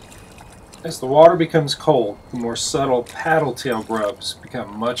 As the water becomes cold, the more subtle paddle tail grubs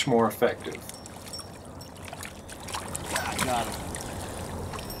become much more effective. I got him.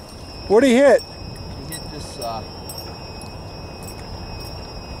 What did he hit? He hit this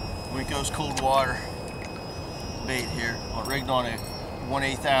Winko's cold water bait here, rigged on a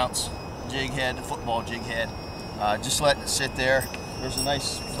 1/8 ounce jig head, a football jig head. Just letting it sit there. There's a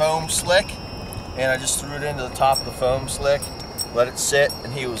nice foam slick, and I just threw it into the top of the foam slick, let it sit,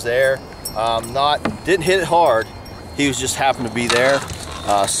 and he was there. Didn't hit it hard. He was just happened to be there.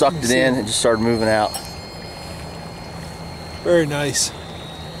 Sucked it in and just started moving out. Very nice.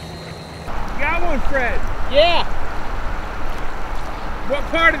 Got one, Fred. Yeah. What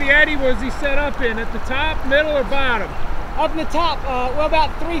part of the eddy was he set up in? At the top, middle, or bottom? Up in the top, well,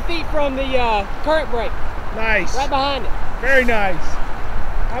 about 3 feet from the current break. Nice. Right behind it. Very nice.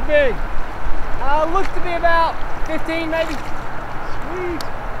 How big? Looks to be about 15 maybe. Sweet.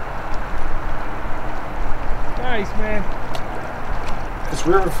 Nice, man. As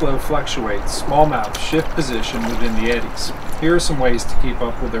river flow fluctuates, smallmouth shift position within the eddies. Here are some ways to keep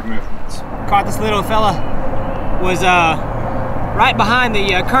up with their movements. Caught this little fella. Was right behind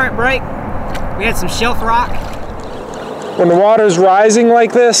the current break. We had some shelf rock. When the water's rising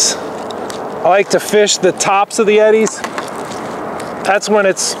like this, I like to fish the tops of the eddies. That's when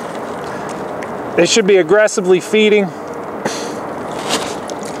they should be aggressively feeding.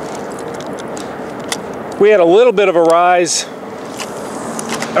 We had a little bit of a rise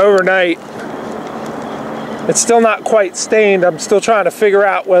overnight. It's still not quite stained. I'm still trying to figure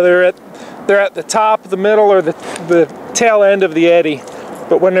out whether they're at the top, the middle, or the tail end of the eddy.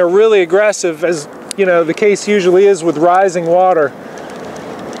 But when they're really aggressive, as you know, the case usually is with rising water,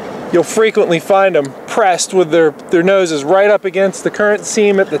 you'll frequently find them pressed with their noses right up against the current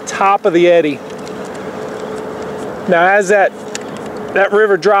seam at the top of the eddy. Now as that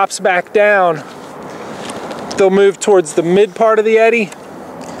river drops back down, they'll move towards the mid part of the eddy,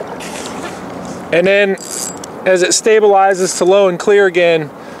 and then as it stabilizes to low and clear again,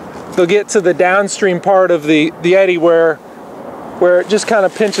 they'll get to the downstream part of the eddy where it just kind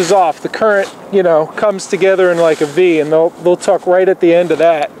of pinches off. The current, comes together in like a V, and they'll tuck right at the end of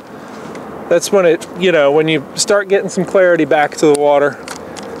that. That's when when you start getting some clarity back to the water.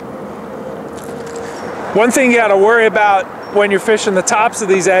 One thing you got to worry about when you're fishing the tops of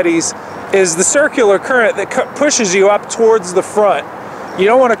these eddies is the circular current that pushes you up towards the front. You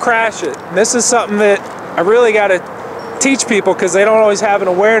don't want to crash it. And this is something that I really got to teach people because they don't always have an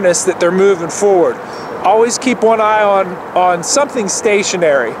awareness that they're moving forward. Always keep one eye on something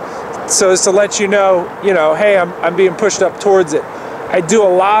stationary, so as to let you know, hey, I'm being pushed up towards it. I do a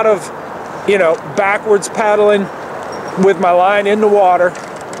lot of, backwards paddling with my line in the water,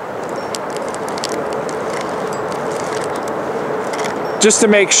 just to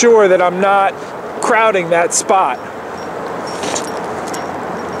make sure that I'm not crowding that spot.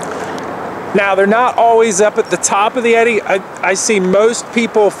 Now, they're not always up at the top of the eddy. I see most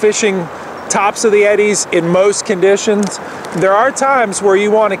people fishing tops of the eddies in most conditions. There are times where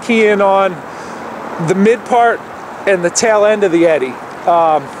you want to key in on the mid part and the tail end of the eddy.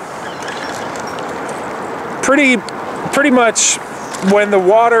 Pretty much when the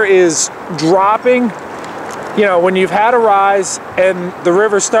water is dropping, you know, when you've had a rise and the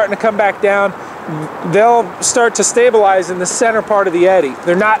river's starting to come back down, they'll start to stabilize in the center part of the eddy.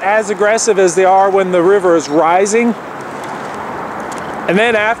 They're not as aggressive as they are when the river is rising. And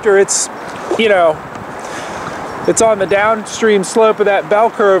then after it's, you know, it's on the downstream slope of that bell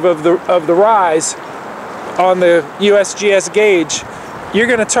curve of the rise on the USGS gauge, you're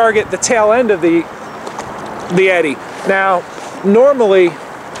going to target the tail end of the eddy. Now, normally,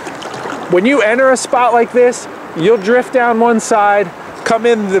 when you enter a spot like this, you'll drift down one side, come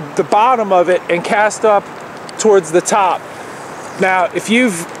in the bottom of it, and cast up towards the top. Now, if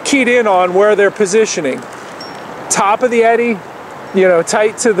you've keyed in on where they're positioning, top of the eddy, you know,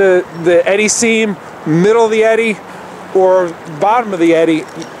 tight to the eddy seam, middle of the eddy, or bottom of the eddy,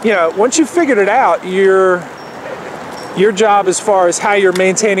 you know, once you've figured it out, your job as far as how you're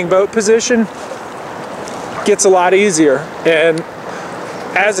maintaining boat position gets a lot easier. And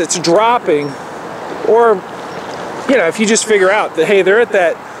as it's dropping, or, you know, if you just figure out that, hey, they're at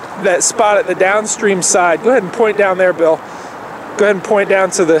that spot at the downstream side, go ahead and point down there, Bill. Go ahead and point down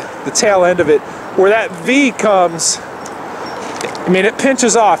to the tail end of it. Where that V comes, I mean, it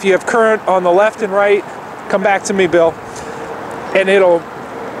pinches off. You have current on the left and right. Come back to me, Bill. And it'll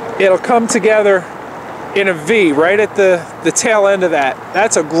come together in a V right at the tail end of that.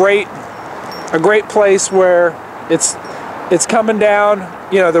 That's a great place where it's coming down.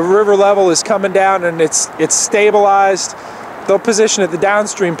 You know, the river level is coming down and it's stabilized. They'll position at the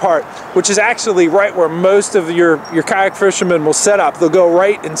downstream part, which is actually right where most of your kayak fishermen will set up. They'll go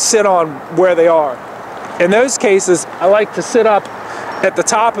right and sit on where they are. In those cases, I like to sit up at the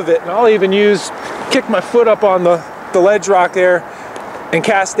top of it, and I'll even kick my foot up on the ledge rock there and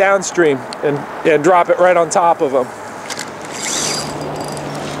cast downstream and drop it right on top of them.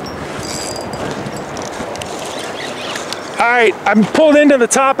 All right, I'm pulled into the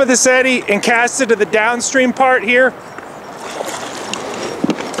top of this eddy and casted to the downstream part here.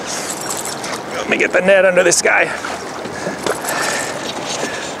 Let me get the net under this guy.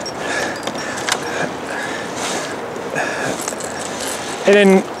 And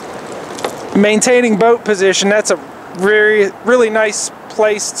in maintaining boat position, that's a really nice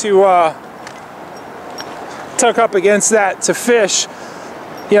place to tuck up against that to fish.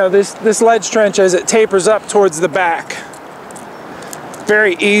 You know, this ledge trench as it tapers up towards the back.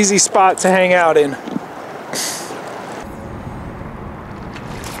 Very easy spot to hang out in.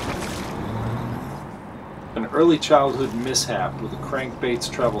 An early childhood mishap with a crankbait's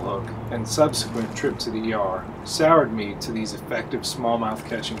treble hook and subsequent trip to the ER soured me to these effective smallmouth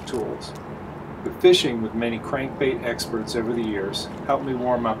catching tools. But fishing with many crankbait experts over the years helped me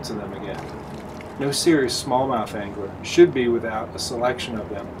warm up to them again. No serious smallmouth angler should be without a selection of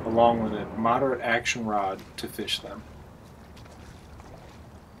them along with a moderate action rod to fish them.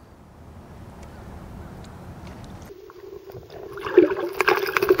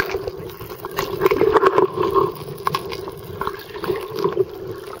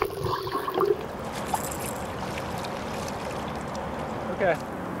 Okay.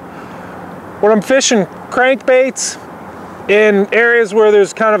 When I'm fishing crankbaits in areas where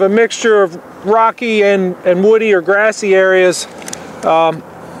there's kind of a mixture of rocky and woody or grassy areas,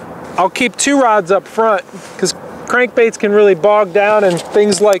 I'll keep two rods up front because crankbaits can really bog down in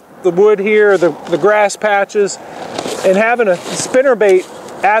things like the wood here, the grass patches, and having a spinnerbait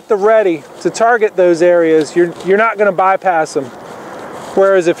at the ready to target those areas, you're not going to bypass them.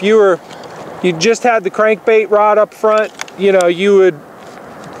 Whereas if you just had the crankbait rod up front, you know, you would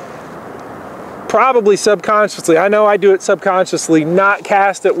probably subconsciously, I know I do it subconsciously, not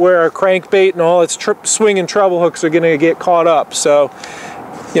cast it where a crankbait and all its swinging treble hooks are going to get caught up. So,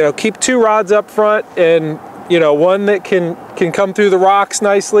 you know, keep two rods up front, and you know, one that can come through the rocks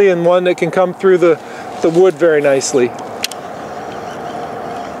nicely and one that can come through the wood very nicely.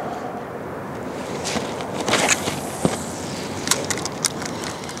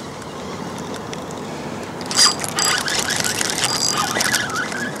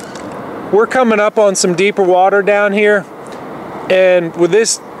 We're coming up on some deeper water down here, and with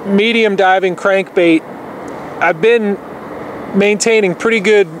this medium diving crankbait, I've been maintaining pretty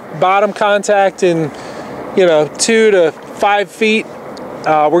good bottom contact in, you know, 2 to 5 feet.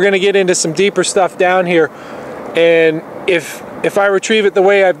 We're going to get into some deeper stuff down here, and if if I retrieve it the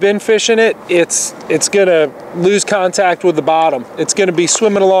way I've been fishing it, it's gonna lose contact with the bottom. It's gonna be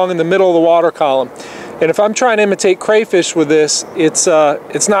swimming along in the middle of the water column. And if I'm trying to imitate crayfish with this, it's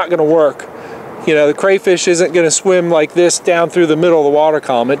not gonna work. You know, the crayfish isn't gonna swim like this down through the middle of the water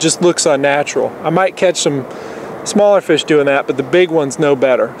column. It just looks unnatural. I might catch some smaller fish doing that, but the big ones know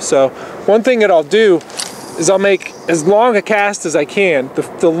better. So one thing that I'll do is I'll make as long a cast as I can.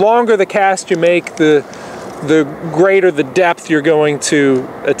 The longer the cast you make, the greater the depth you're going to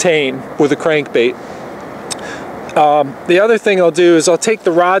attain with a crankbait. The other thing I'll do is I'll take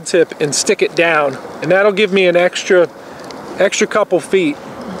the rod tip and stick it down, and that'll give me an extra couple feet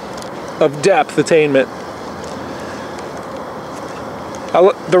of depth attainment.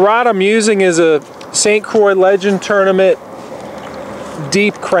 The rod I'm using is a St. Croix Legend Tournament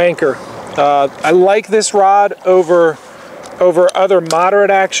deep cranker. I like this rod over other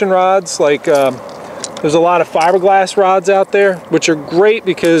moderate action rods. Like there's a lot of fiberglass rods out there, which are great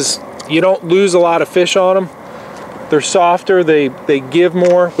because you don't lose a lot of fish on them. They're softer, they give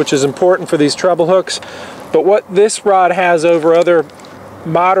more, which is important for these treble hooks. But what this rod has over other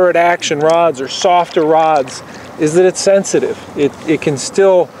moderate action rods or softer rods is that it's sensitive. It can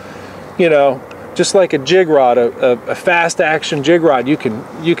still, you know, just like a jig rod, a fast action jig rod, you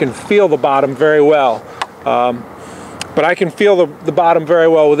can feel the bottom very well. But I can feel the bottom very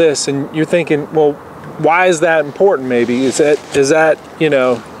well with this, and you're thinking, well, why is that important? Maybe is that you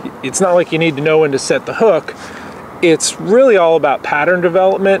know, it's not like you need to know when to set the hook. It's really all about pattern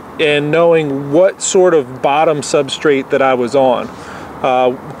development and knowing what sort of bottom substrate that I was on.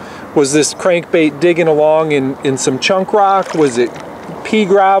 Was this crankbait digging along in some chunk rock? Was it pea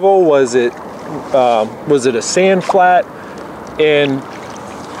gravel? Was it a sand flat? And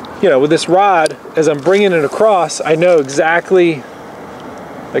you know, with this rod, as I'm bringing it across, I know exactly,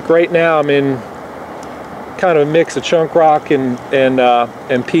 like right now I'm in kind of a mix of chunk rock and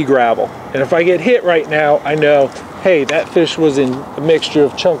pea gravel. And if I get hit right now, I know, hey, that fish was in a mixture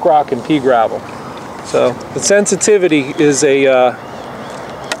of chunk rock and pea gravel. So the sensitivity is in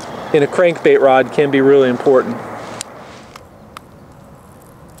a crankbait rod can be really important.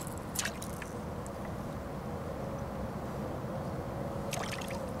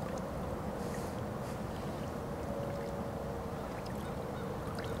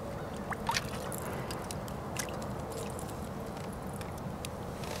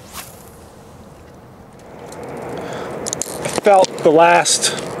 Felt the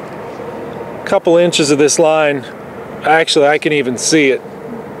last couple inches of this line. Actually, I can even see it.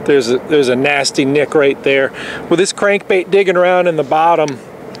 There's a nasty nick right there. With this crankbait digging around in the bottom,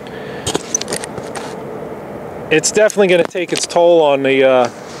 it's definitely going to take its toll on the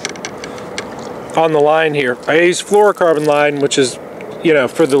line here. I use fluorocarbon line, which is, you know,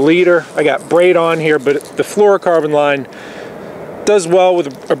 for the leader. I got braid on here, but the fluorocarbon line does well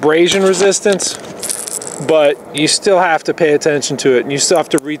with abrasion resistance. But you still have to pay attention to it, and you still have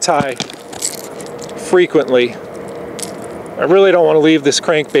to retie frequently. I really don't want to leave this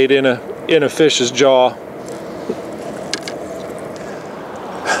crankbait in a fish's jaw.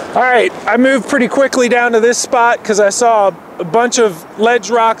 All right, I moved pretty quickly down to this spot because I saw a bunch of ledge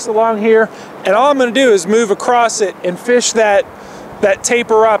rocks along here, and all I'm going to do is move across it and fish that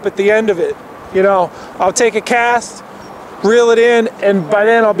taper up at the end of it. You know, I'll take a cast, reel it in, and by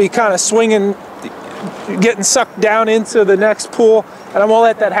then I'll be kind of swinging, getting sucked down into the next pool, and I won't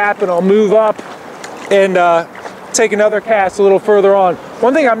let that happen. I'll move up and take another cast a little further on.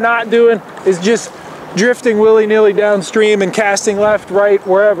 One thing I'm not doing is just drifting willy-nilly downstream and casting left, right,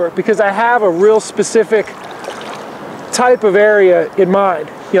 wherever, because I have a real specific type of area in mind.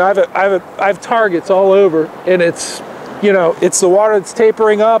 You know, I have targets all over, and it's, you know, it's the water that's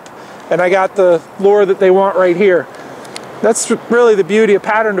tapering up, and I got the lure that they want right here. That's really the beauty of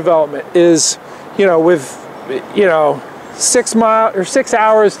pattern development is, you know, with, you know, 6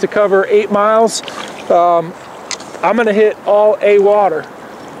 hours to cover 8 miles, I'm gonna hit all A water.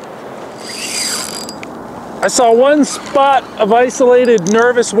 I saw one spot of isolated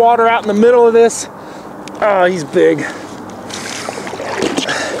nervous water out in the middle of this. Oh, he's big.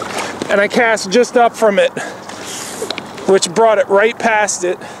 And I cast just up from it, which brought it right past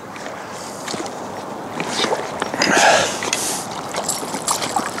it.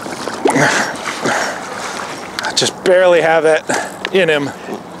 Just barely have that in him.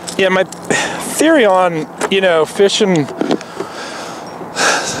 Yeah, my theory on, you know, fishing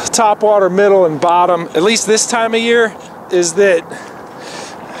top water, middle, and bottom, at least this time of year, is that,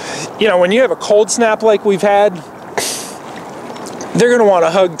 you know, when you have a cold snap like we've had, they're going to want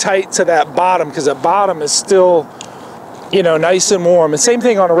to hug tight to that bottom because that bottom is still, you know, nice and warm. And same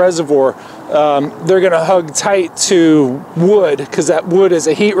thing on a reservoir. they're going to hug tight to wood because that wood is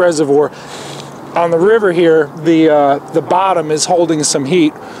a heat reservoir. On the river here, the bottom is holding some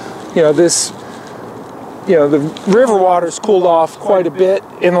heat. You know, the river water's cooled off quite a bit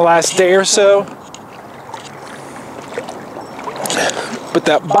in the last day or so. But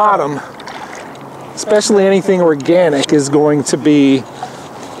that bottom, especially anything organic, is going to be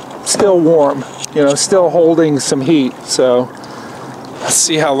still warm, you know, still holding some heat. So let's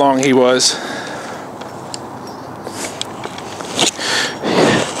see how long he was.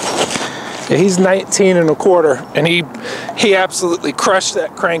 Yeah, he's 19 1/4, and he absolutely crushed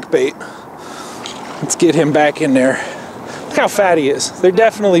that crankbait. Let's get him back in there. Look how fat he is. They're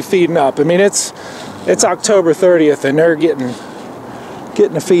definitely feeding up. I mean, it's October 30th, and they're getting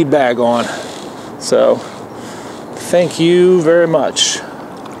a feed bag on. So thank you very much.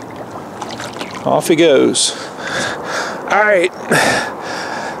 Off he goes. All right,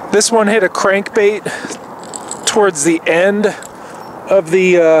 this one hit a crankbait towards the end of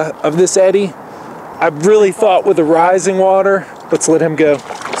this eddy. I really thought with the rising water, let's let him go.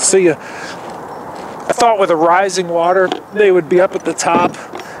 See ya. I thought with the rising water they would be up at the top,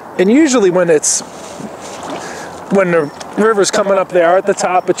 and usually when the river's coming up, they are at the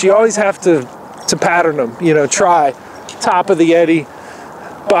top, but you always have to pattern them. You know, try top of the eddy,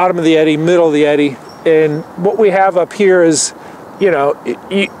 bottom of the eddy, middle of the eddy. And what we have up here is, you know,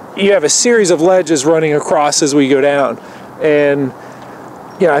 you have a series of ledges running across as we go down. And,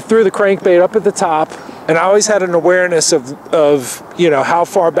 you know, I threw the crankbait up at the top, and I always had an awareness of you know, how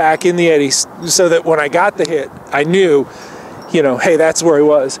far back in the eddy, so that when I got the hit, I knew, you know, hey, that's where he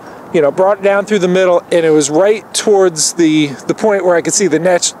was. You know, brought it down through the middle, and it was right towards the point where I could see the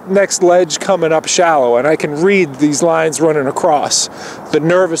next ledge coming up shallow, and I can read these lines running across. The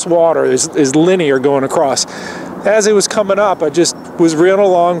nervous water is linear going across. As it was coming up, I just was reeling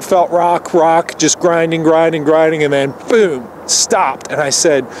along, felt rock, just grinding, and then boom, stopped. And I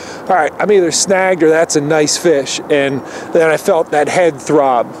said, all right, I'm either snagged or that's a nice fish. And then I felt that head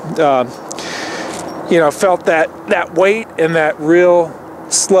throb. You know, felt that weight and that real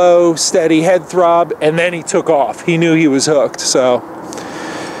slow, steady head throb, and then he took off. He knew he was hooked. So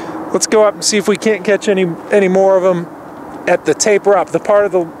let's go up and see if we can't catch any more of them at the taper up, the part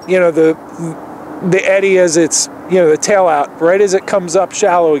of the, you know, the eddy as it's, you know, the tail out, right as it comes up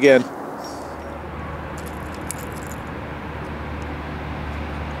shallow again.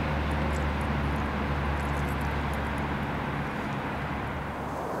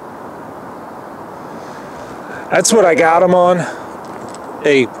 That's what I got him on,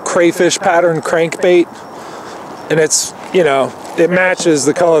 a crayfish pattern crankbait, and it's, you know, it matches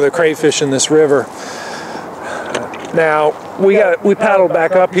the color of the crayfish in this river. Now we paddled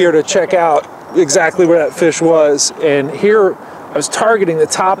back up here to check out exactly where that fish was, and here I was targeting the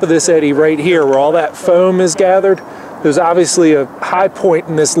top of this eddy right here where all that foam is gathered. There's obviously a high point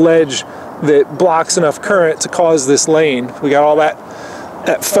in this ledge that blocks enough current to cause this lane. We got all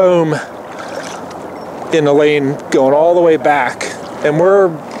that foam in the lane going all the way back, and we're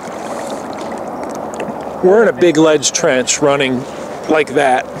in a big ledge trench running like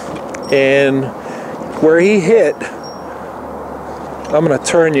that, and where he hit, I'm gonna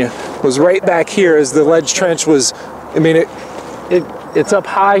turn you, was right back here as the ledge trench was. I mean, it's up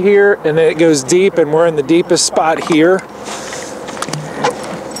high here, and then it goes deep, and we're in the deepest spot here.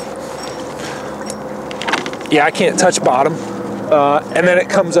 Yeah, I can't touch bottom. And then it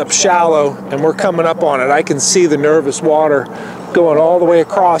comes up shallow, and we're coming up on it. I can see the nervous water going all the way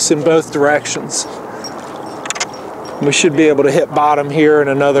across in both directions. We should be able to hit bottom here in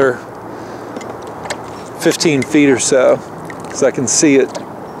another 15 feet or so I can see it.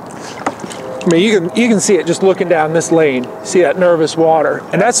 I mean, you can see it just looking down this lane. See that nervous water,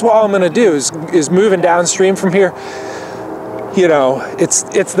 and that's what I'm going to do is moving downstream from here. You know, it's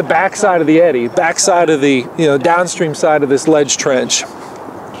the backside of the eddy, backside of the, you know, downstream side of this ledge trench.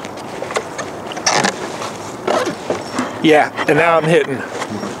 Yeah, and now I'm hitting.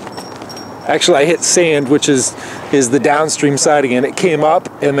 Actually, I hit sand, which is the downstream side again. It came up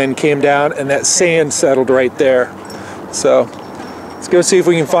and then came down, and that sand settled right there. So let's go see if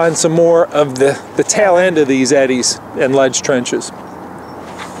we can find some more of the tail end of these eddies and ledge trenches.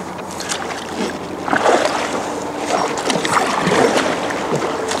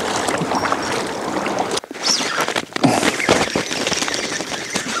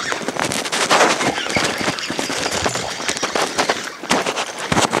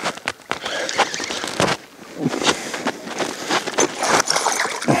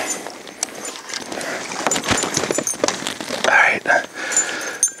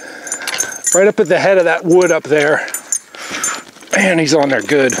 Right up at the head of that wood up there. Man, he's on there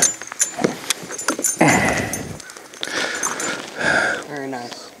good.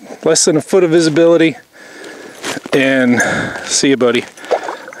 less than a foot of visibility. And see you, buddy.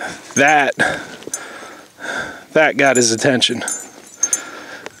 That got his attention.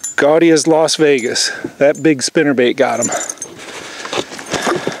 Gaudy as Las Vegas. That big spinnerbait got him.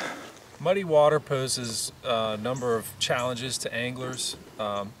 Muddy water poses a number of challenges to anglers,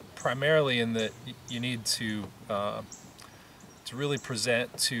 primarily in that you need to really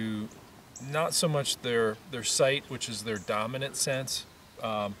present to not so much their sight, which is their dominant sense,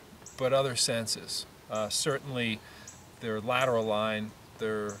 but other senses. Certainly their lateral line,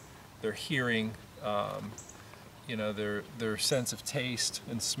 their hearing, you know, their sense of taste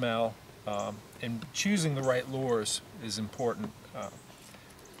and smell, and choosing the right lures is important.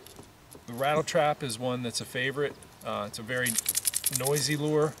 The rattle trap is one that's a favorite. It's a very noisy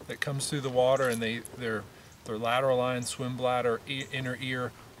lure that comes through the water, and their lateral line, swim bladder, inner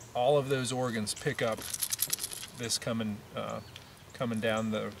ear, all of those organs pick up this coming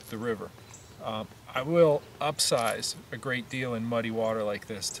down the river. I will upsize a great deal in muddy water like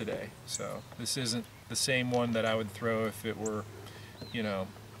this today. So this isn't the same one that I would throw if it were, you know,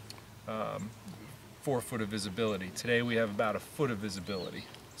 4 foot of visibility. Today we have about a foot of visibility,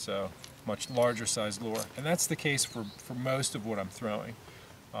 so much larger size lure. And that's the case for most of what I'm throwing.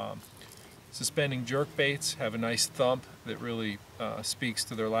 Suspending jerk baits have a nice thump that really speaks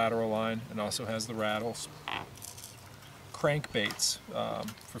to their lateral line and also has the rattles. Crankbaits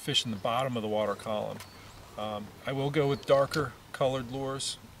for fishing the bottom of the water column. I will go with darker colored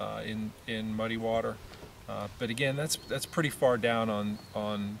lures in muddy water, but again, that's pretty far down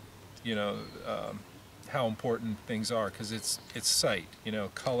on you know, how important things are, because it's sight. You know,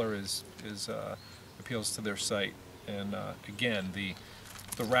 color is appeals to their sight, and again, the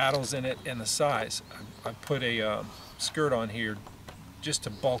rattles in it and the size. I put a skirt on here just to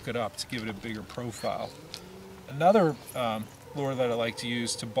bulk it up, to give it a bigger profile. Another lure that I like to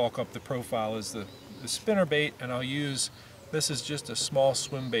use to bulk up the profile is the spinnerbait, and I'll use, this is just a small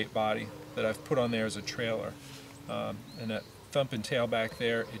swim bait body that I've put on there as a trailer. And that thump and tail back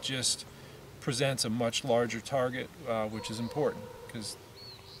there, it just presents a much larger target, which is important because,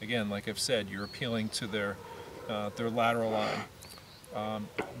 again, like I've said, you're appealing to their lateral line.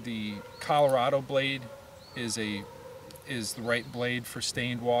 The Colorado blade is the right blade for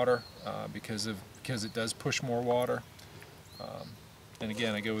stained water because it does push more water. And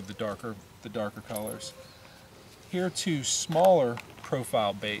again, I go with the darker colors. Here are 2 smaller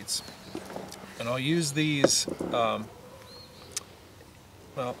profile baits, and I'll use these.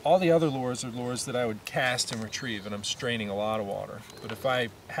 Well, all the other lures are lures that I would cast and retrieve, and I'm straining a lot of water. But if I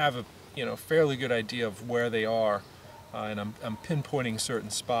have a fairly good idea of where they are, and I'm pinpointing certain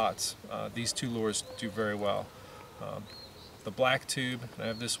spots, these 2 lures do very well. The black tube, and I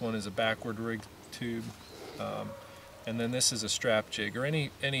have this one as a backward rig tube, and then this is a strap jig or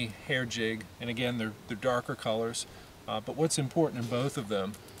any hair jig, and again they're darker colors. But what's important in both of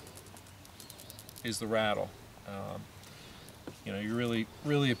them is the rattle. You know, you're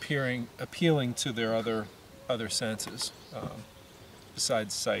really appealing to their other senses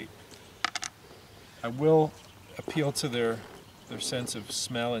besides sight. I will appeal to their sense of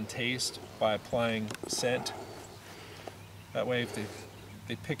smell and taste by applying scent. That way, if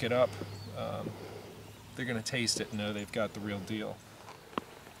they pick it up, they're going to taste it and know they've got the real deal.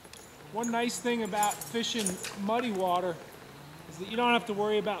 One nice thing about fishing muddy water is that you don't have to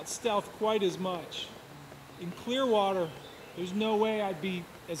worry about stealth quite as much. In clear water, there's no way I'd be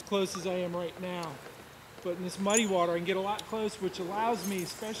as close as I am right now. But in this muddy water, I can get a lot closer, which allows me,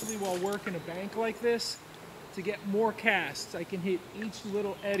 especially while working a bank like this, to get more casts. I can hit each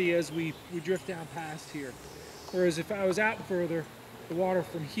little eddy as we drift down past here. Whereas if I was out further, the water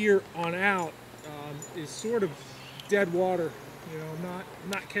from here on out is sort of dead water. You know, I'm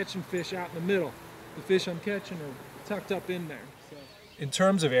not catching fish out in the middle. The fish I'm catching are tucked up in there. So. In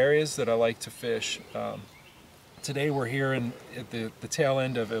terms of areas that I like to fish, today we're here at the tail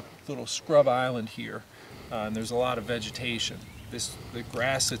end of a little scrub island here, and there's a lot of vegetation. The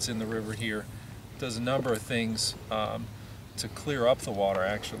grass that's in the river here does a number of things to clear up the water,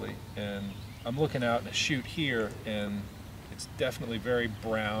 actually. And I'm looking out in a chute here, and it's definitely very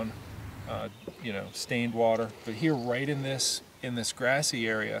brown, you know, stained water. But here, right in this grassy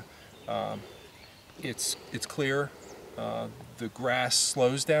area, it's clear. The grass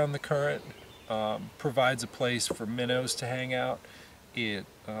slows down the current, provides a place for minnows to hang out. It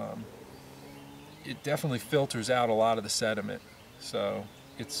definitely filters out a lot of the sediment. So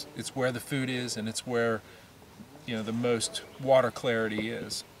it's where the food is, and it's where, you know, the most water clarity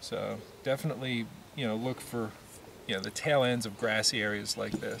is. So definitely, you know, look for, you know, the tail ends of grassy areas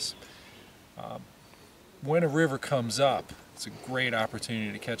like this. When a river comes up, It's a great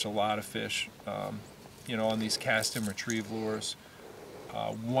opportunity to catch a lot of fish, you know, on these cast and retrieve lures.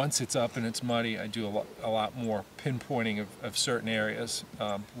 Once it's up and it's muddy, I do a lot more pinpointing of certain areas,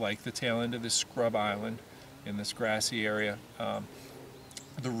 like the tail end of this scrub island in this grassy area.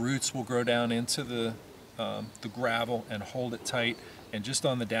 The roots will grow down into the gravel and hold it tight, and just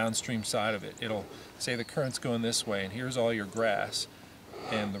on the downstream side of it, it'll say the current's going this way and here's all your grass,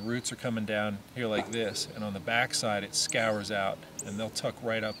 and the roots are coming down here like this, and on the back side it scours out and they'll tuck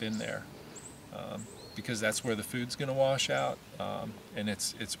right up in there, because that's where the food's going to wash out, and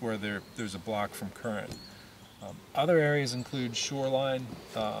it's where there's a block from current. Other areas include shoreline.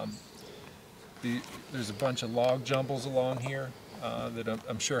 There's a bunch of log jumbles along here that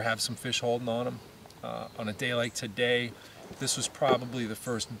I'm sure have some fish holding on them. On a day like today, this was probably the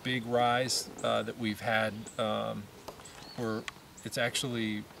first big rise that we've had. It's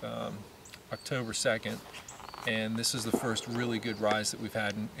actually October 2nd, and this is the first really good rise that we've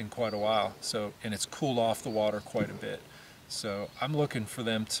had in quite a while. So, and it's cooled off the water quite a bit. So I'm looking for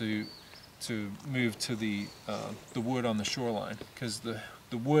them to move to the wood on the shoreline, because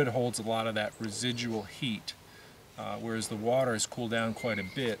the wood holds a lot of that residual heat. Whereas the water has cooled down quite a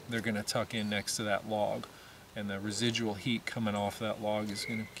bit, they're going to tuck in next to that log, and the residual heat coming off that log is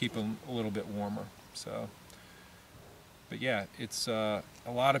going to keep them a little bit warmer. So, but yeah, it's a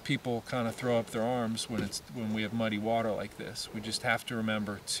lot of people kind of throw up their arms when we have muddy water like this. We just have to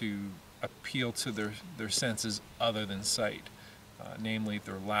remember to appeal to their senses other than sight, namely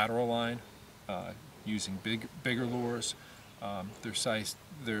their lateral line, using bigger lures, their sense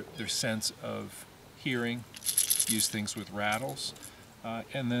of hearing, use things with rattles,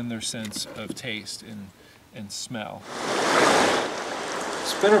 and then their sense of taste and smell.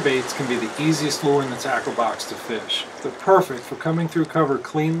 Spinnerbaits can be the easiest lure in the tackle box to fish. They're perfect for coming through cover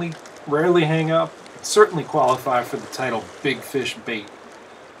cleanly, rarely hang up, and certainly qualify for the title Big Fish Bait.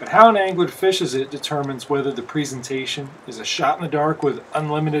 But how an angler fishes it determines whether the presentation is a shot in the dark with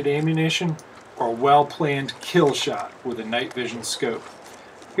unlimited ammunition or a well-planned kill shot with a night vision scope.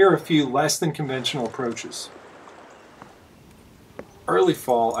 Here are a few less than conventional approaches. Early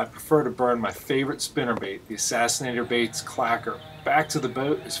fall, I prefer to burn my favorite spinnerbait, the Assassinator Baits Clacker, back to the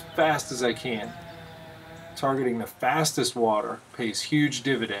boat as fast as I can. Targeting the fastest water pays huge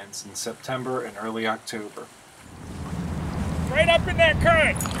dividends in September and early October. Right up in that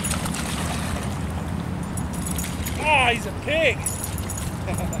current. Oh, he's a pig.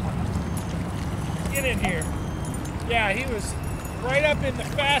 Get in here. Yeah, he was right up in the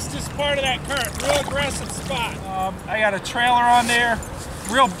fastest part of that current. Real aggressive spot. I got a trailer on there.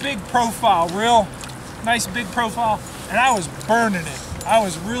 Real big profile. Real nice big profile. And I was burning it. I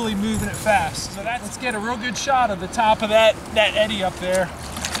was really moving it fast. So let's get a real good shot of the top of that eddy up there.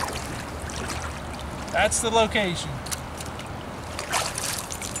 That's the location.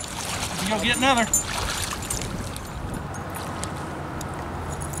 You go get another.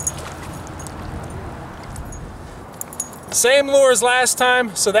 Same lure as last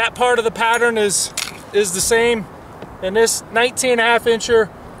time, so that part of the pattern is the same. And this 19.5 incher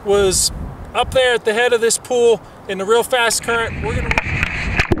was up there at the head of this pool in the real fast current. We're gonna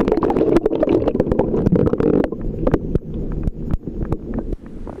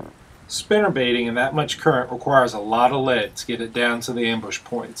Spinnerbaiting in that much current requires a lot of lead to get it down to the ambush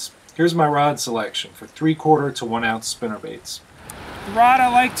points. Here's my rod selection for 3/4 to 1 ounce spinnerbaits. The rod I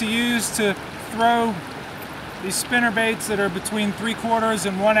like to use to throw these spinnerbaits that are between 3/4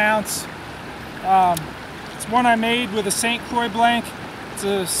 and 1 ounce. It's one I made with a St. Croix blank. It's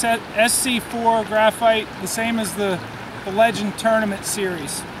a set SC4 graphite, the same as the Legend Tournament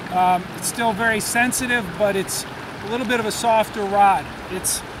series. It's still very sensitive, but it's a little bit of a softer rod.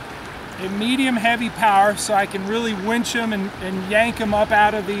 It's a medium heavy power, so I can really winch them and yank them up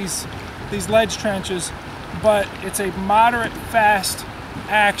out of these ledge trenches, but it's a moderate fast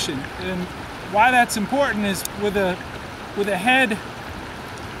action. And why that's important is with a lead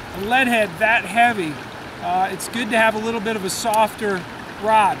head that heavy, it's good to have a little bit of a softer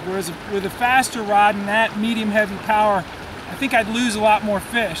rod, whereas with a faster rod and that medium heavy power, I think I'd lose a lot more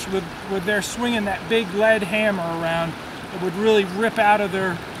fish with their swinging that big lead hammer around. It would really rip out of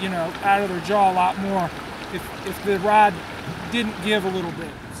their jaw a lot more if the rod didn't give a little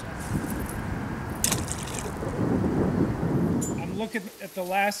bit. I'm looking at the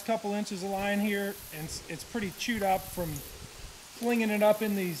last couple inches of line here, and it's pretty chewed up from flinging it up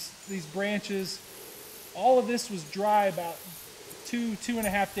in these branches. All of this was dry about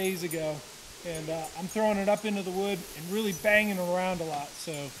 2.5 days ago, and I'm throwing it up into the wood and really banging it around a lot.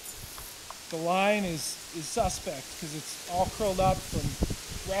 So the line is suspect because it's all curled up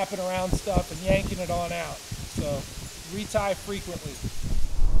from wrapping around stuff and yanking it on out. So Retie frequently.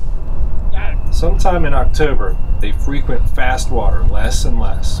 Sometime in October, they frequent fast water less and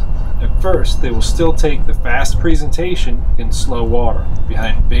less. At first, they will still take the fast presentation in slow water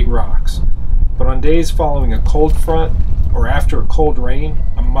behind big rocks. But on days following a cold front or after a cold rain,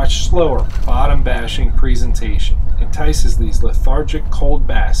 a much slower bottom-bashing presentation entices these lethargic cold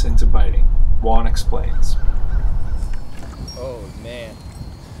bass into biting. Juan explains. Oh man,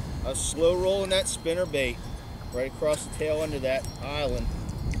 I was slow rolling that spinner bait right across the tail end of that island.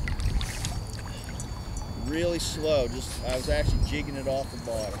 Really slow, I was actually jigging it off the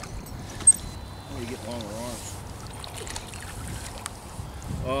bottom. Oh, you get longer arms.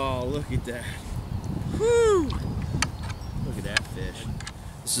 Oh, look at that. Whoo! Look at that fish.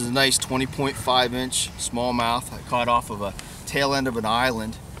 This is a nice 20.5 inch smallmouth I caught off of a tail end of an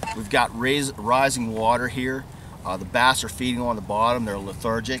island. We've got rising water here. The bass are feeding on the bottom, they're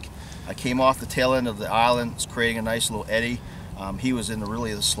lethargic. I came off the tail end of the island, it's creating a nice little eddy. He was in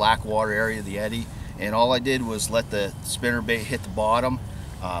really the slack water area of the eddy, and all I did was let the spinnerbait hit the bottom,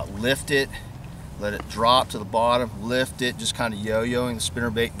 lift it, let it drop to the bottom, lift it, just kind of yo-yoing the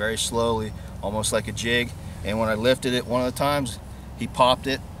spinnerbait very slowly, almost like a jig. And when I lifted it one of the times, he popped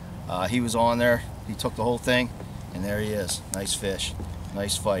it. He was on there, he took the whole thing, and there he is. Nice fish,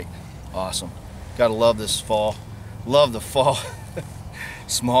 nice fight, awesome. Gotta love this fall. Love the fall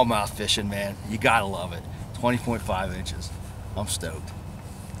smallmouth fishing, man. You gotta love it. 20.5 inches. I'm stoked.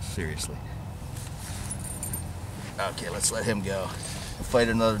 Seriously. Okay, let's let him go. We'll fight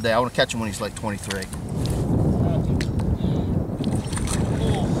another day. I want to catch him when he's like 23.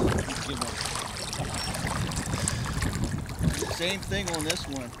 Same thing on this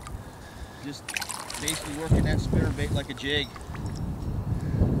one. Just basically working that spinnerbait like a jig.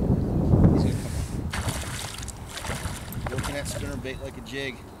 Working that spinnerbait like a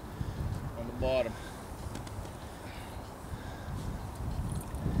jig on the bottom.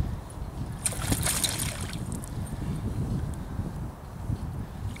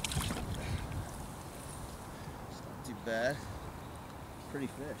 Not too bad. Pretty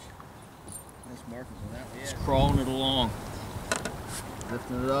fish. Nice markings on that one. Yeah. Just crawling it along.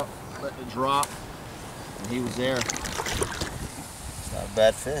 Lifting it up, letting it drop. And he was there. It's not a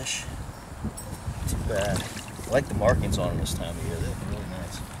bad fish. Not too bad. I like the markings on them this time of year. They're really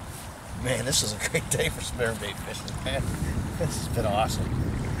nice. Man, this is a great day for spinnerbait fishing, man. This has been awesome.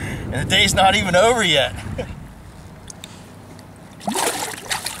 And the day's not even over yet.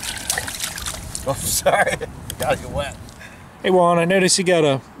 Oh, sorry. Gotta get wet. Hey Juan, I noticed you got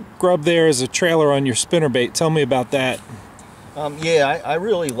a grub there as a trailer on your spinnerbait. Tell me about that. Yeah, I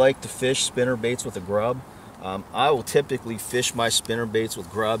really like to fish spinnerbaits with a grub. I will typically fish my spinnerbaits with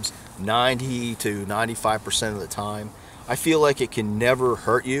grubs 90 to 95% of the time. I feel like it can never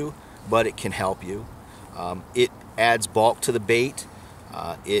hurt you, but it can help you. It adds bulk to the bait.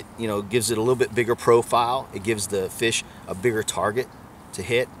 It gives it a little bit bigger profile. It gives the fish a bigger target to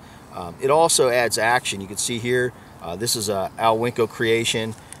hit. It also adds action. You can see here, this is a Alwinko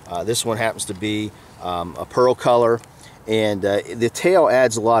creation. This one happens to be a pearl color. And the tail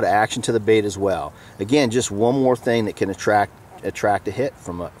adds a lot of action to the bait as well. Again, just one more thing that can attract a hit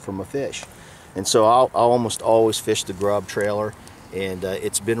from a fish. And so I'll almost always fish the grub trailer, and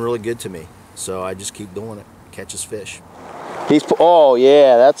it's been really good to me. So I just keep doing it. Catches fish. Oh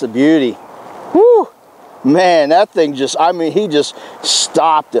yeah, that's a beauty. Woo! Man, that thing just, he just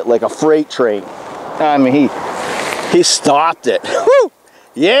stopped it like a freight train. He stopped it. Woo!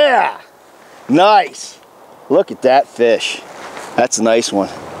 Yeah! Nice. Look at that fish. That's a nice one.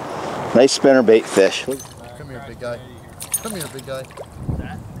 Nice spinnerbait fish. Come here, big guy. Come here, big guy.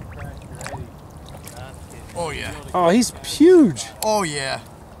 Oh yeah. Oh, he's huge. Oh yeah.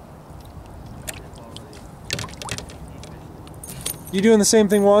 You doing the same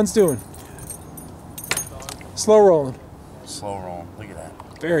thing Juan's doing? Slow rolling. Slow rolling. Look at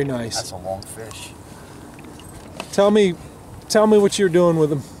that. Very nice. That's a long fish. Tell me what you're doing with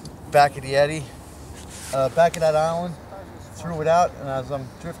him. Back at the eddy, back of that island, threw it out, and as I'm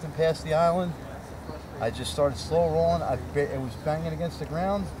drifting past the island, I just started slow rolling. It was banging against the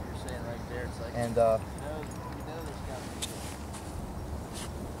ground, and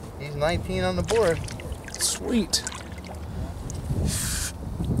he's 19 on the board. Sweet.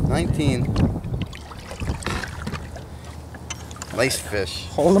 19. Nice fish.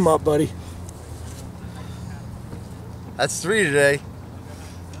 Hold him up, buddy. That's 3 today.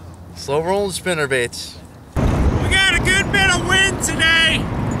 Slow rolling spinnerbaits. We got a good bit of wind today.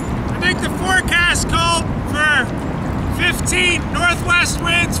 I think the forecast called for 15 northwest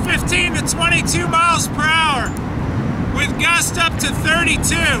winds, 15 to 22 miles per hour, with gusts up to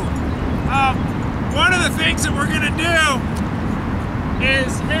 32. one of the things that we're gonna do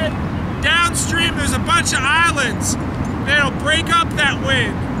is head downstream. There's a bunch of islands that'll break up that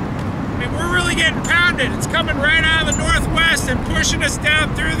wind. I mean, we're really getting pounded. It's coming right out of the northwest and pushing us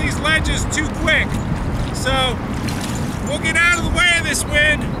down through these ledges too quick. So we'll get out of the way of this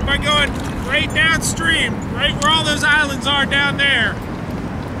wind by going right downstream, right where all those islands are down there.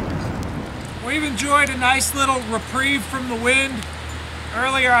 We've enjoyed a nice little reprieve from the wind.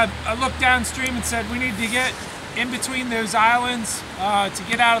 Earlier I looked downstream and said we need to get in between those islands to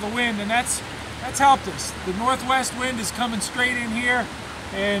get out of the wind, and that's helped us. The northwest wind is coming straight in here,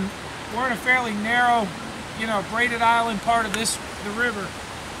 and we're in a fairly narrow, braided island part of the river,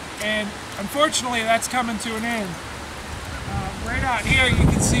 and unfortunately that's coming to an end. Right out here you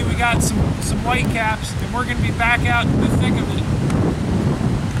can see we got some white caps, and we're going to be back out in the thick of it.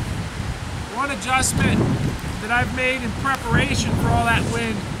 One adjustment that I've made in preparation for all that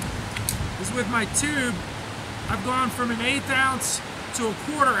wind is with my tube. I've gone from an 1/8 ounce to a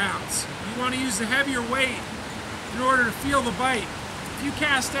 1/4 ounce. You want to use the heavier weight in order to feel the bite. If you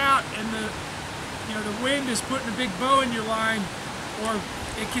cast out and the wind is putting a big bow in your line, or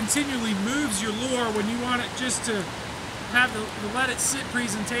it continually moves your lure when you want it just to have the let it sit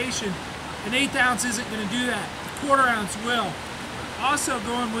presentation, an 1/8 ounce isn't going to do that. A 1/4 ounce will. Also,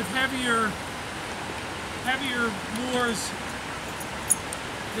 going with heavier lures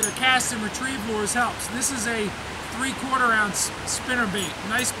that are cast and retrieve lures helps. This is a 3/4 ounce spinnerbait,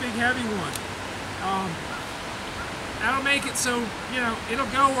 nice big heavy one. That'll make it so it'll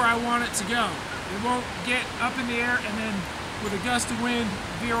go where I want it to go. It won't get up in the air and then with a gust of wind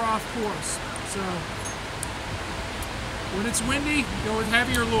veer off course. So when it's windy, go with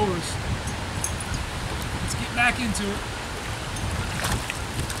heavier lures. Let's get back into it.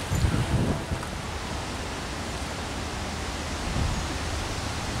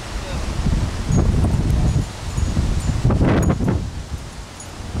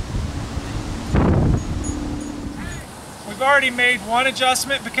 We've already made one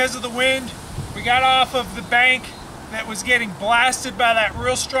adjustment because of the wind. We got off of the bank that was getting blasted by that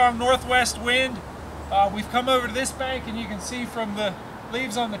real strong northwest wind. We've come over to this bank, and you can see from the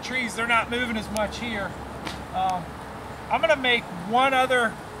leaves on the trees, they're not moving as much here. I'm gonna make one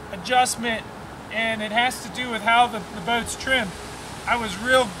other adjustment, and it has to do with how the boat's trimmed. I was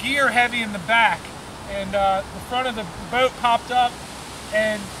real gear heavy in the back, and the front of the boat popped up,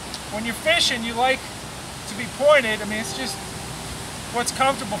 and when you're fishing, you like to be pointed. I mean, it's just what's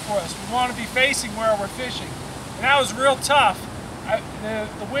comfortable for us. We want to be facing where we're fishing, and that was real tough.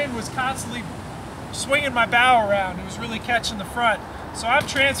 The wind was constantly swinging my bow around. It was really catching the front. So I'm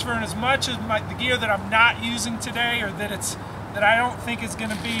transferring as much of the gear that I'm not using today, or that I don't think is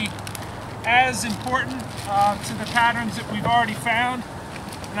going to be as important to the patterns that we've already found,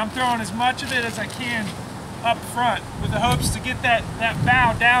 and I'm throwing as much of it as I can up front with the hopes to get that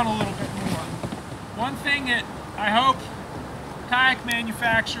bow down a little bit more. One thing that I hope kayak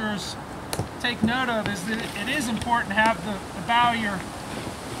manufacturers take note of is that it is important to have the bow of your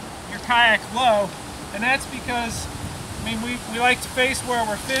kayak low, and that's because we like to face where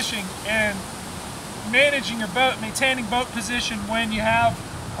we're fishing, and managing your boat, maintaining boat position when you have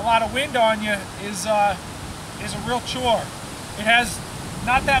a lot of wind on you is a real chore. It has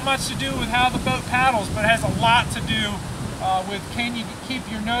not that much to do with how the boat paddles, but it has a lot to do with can you keep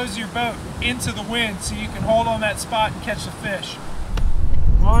your nose of your boat into the wind so you can hold on that spot and catch the fish.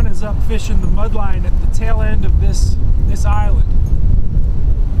 Ron is up fishing the mud line at the tail end of this island.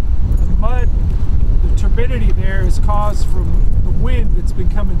 The mud, the turbidity there is caused from the wind that's been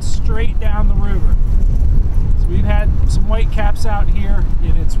coming straight down the river. So we've had some white caps out here,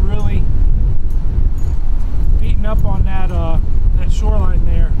 and it's really beating up on that shoreline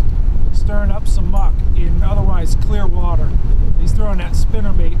there, stirring up some muck in otherwise clear water. He's throwing that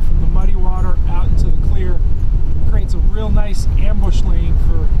spinnerbait from the muddy water out into the clear. It creates a real nice ambush lane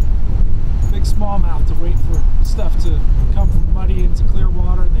for big smallmouth to wait for stuff to come from muddy into clear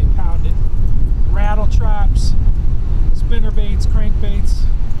water, and they pound it. Rattle traps, spinnerbaits, crankbaits,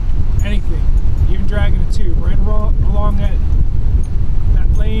 anything, even dragging a tube right along that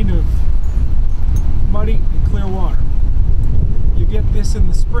lane of muddy and clear water. You get this in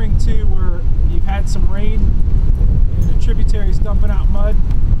the spring too, where you've had some rain and the tributaries dumping out mud.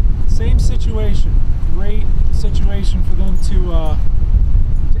 Same situation. Great situation for them to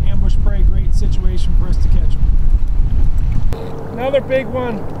ambush prey. Great situation for us to catch them. Another big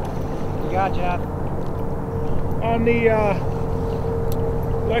one. You got Jeff. On the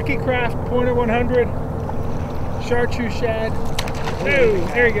Lucky Craft Pointer 100 chartreuse shad. Oh,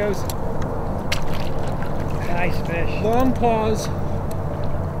 there he goes. Nice fish. Long pause.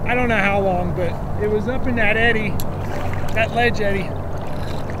 I don't know how long, but It was up in that eddy, that ledge eddy.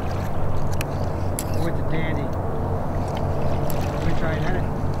 With the dandy. Let me try and hit it.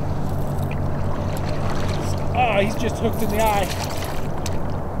 Oh, he's just hooked in the eye.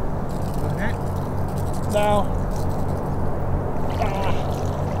 Wasn't it? No.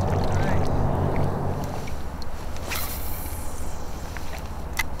 Nice.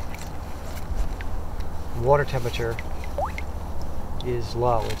 Water temperature is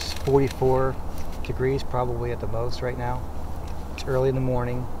low. It's 44 degrees probably at the most right now. It's early in the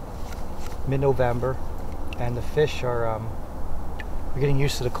morning, mid-November, and the fish are getting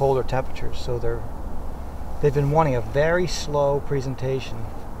used to the colder temperatures, so they've been wanting a very slow presentation.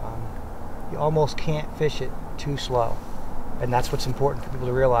 You almost can't fish it too slow, and that's what's important for people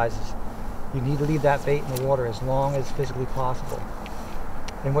to realize is you need to leave that bait in the water as long as physically possible.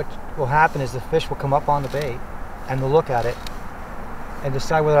 And what will happen is the fish will come up on the bait and they'll look at it and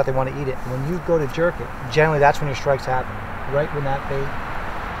decide whether or not they want to eat it. And when you go to jerk it, generally that's when your strikes happen. Right when that bait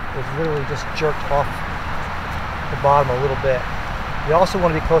is literally just jerked off the bottom a little bit. You also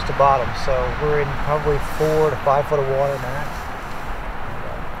want to be close to bottom, so we're in probably 4 to 5 foot of water max.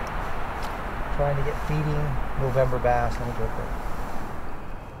 And, trying to get feeding November bass on a jerk bait.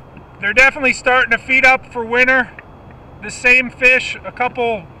 They're definitely starting to feed up for winter. The same fish a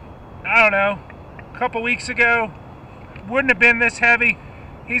couple weeks ago wouldn't have been this heavy.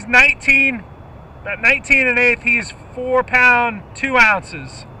 He's 19, about 19 1/8. He's 4 pound 2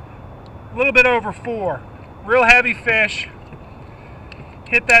 ounces, a little bit over 4. Real heavy fish.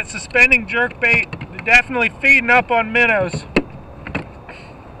 Hit that suspending jerk bait. They're definitely feeding up on minnows.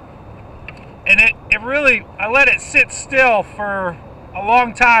 And it really, I let it sit still for a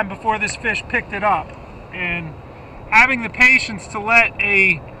long time before this fish picked it up. And having the patience to let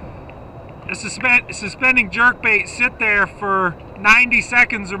a suspending jerkbait sit there for 90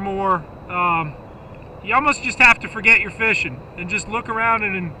 seconds or more, you almost just have to forget you're fishing and just look around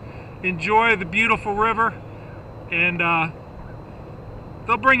and enjoy the beautiful river, and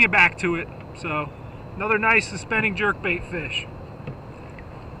they'll bring you back to it. So another nice suspending jerkbait fish.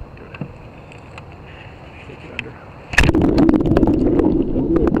 Take it under.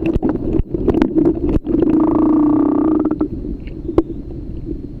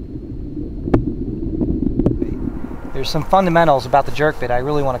 There's some fundamentals about the jerkbait I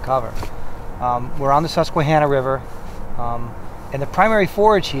really want to cover. We're on the Susquehanna River, and the primary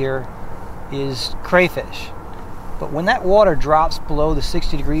forage here is crayfish. But when that water drops below the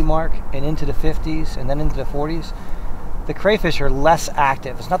 60-degree mark and into the 50s and then into the 40s, the crayfish are less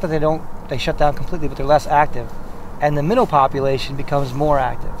active. It's not that they shut down completely, but they're less active, and the minnow population becomes more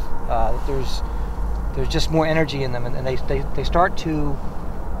active. There's just more energy in them, and they start to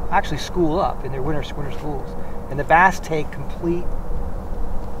actually school up in their winter schools. And the bass take complete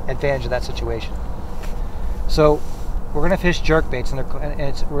advantage of that situation. So we're going to fish jerkbaits,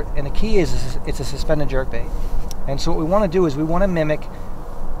 and the key is it's a suspended jerkbait. And so what we want to do is we want to mimic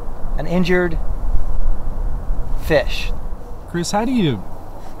an injured fish. Chris, how do you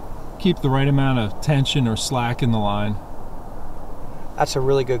keep the right amount of tension or slack in the line? That's a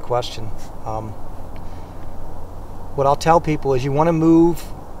really good question. What I'll tell people is you want to move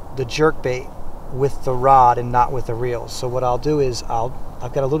the jerkbait with the rod and not with the reels. So what I'll do is I've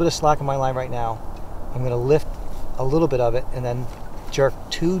got a little bit of slack in my line right now. I'm going to lift a little bit of it and then jerk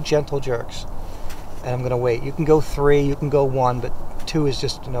 2 gentle jerks, and I'm going to wait. You can go 3, you can go 1, but 2 is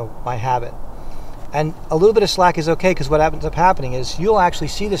just, my habit. And a little bit of slack is okay, because what ends up happening is you'll actually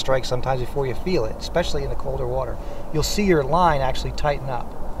see the strike sometimes before you feel it, especially in the colder water. You'll see your line actually tighten up.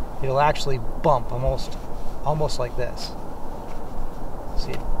 It'll actually bump almost like this.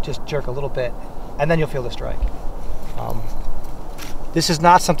 See, just jerk a little bit, and then you'll feel the strike. This is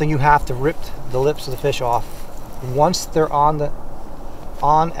not something you have to rip the lips of the fish off. Once they're on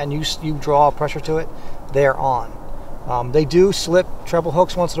and you draw pressure to it, they're on. They do slip treble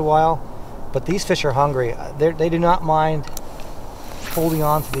hooks once in a while, but these fish are hungry. They do not mind holding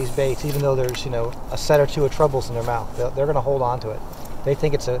on to these baits, even though there's a set or 2 of trebles in their mouth. They're going to hold on to it. They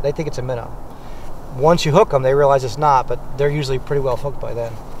think it's a minnow. Once you hook them, they realize it's not, but they're usually pretty well hooked by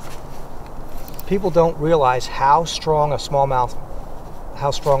then. People don't realize how strong a smallmouth, how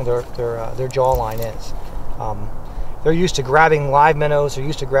strong their jawline is. They're used to grabbing live minnows. They're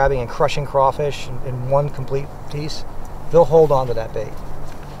used to grabbing and crushing crawfish in one complete piece. They'll hold on to that bait.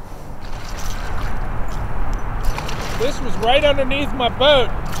 This was right underneath my boat.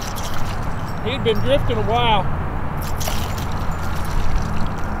 He'd been drifting a while.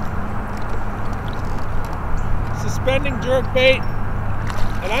 Suspending jerk bait,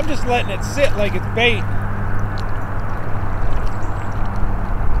 and I'm just letting it sit like it's bait.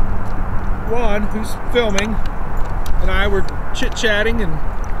 Juan, who's filming, and I were chit-chatting, and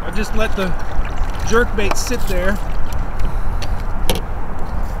I just let the jerkbait sit there.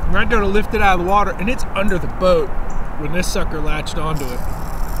 And I go to lift it out of the water, and it's under the boat when this sucker latched onto it.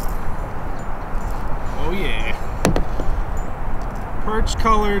 Oh yeah.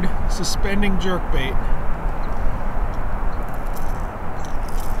 Perch-colored suspending jerkbait.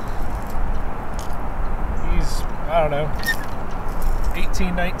 He's, I don't know,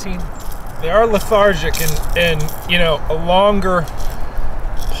 18, 19. They are lethargic, and you know, a longer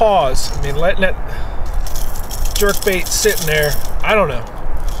pause. I mean, letting that jerkbait sitting there, I don't know.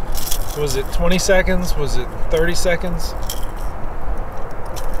 Was it 20 seconds? Was it 30 seconds?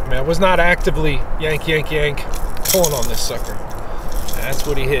 I mean, I was not actively yank, yank, yank, pulling on this sucker. That's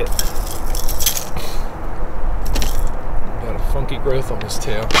what he hit. Got a funky growth on his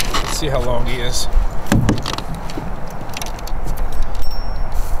tail. Let's see how long he is.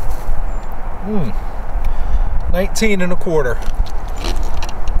 19 1/4.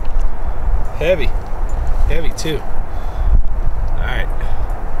 Heavy. Heavy too. Alright.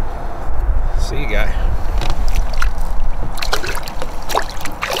 See you, guy.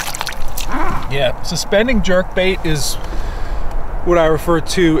 Yeah, suspending jerkbait is what I refer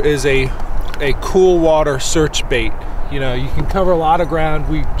to as a cool water search bait. You know, you can cover a lot of ground.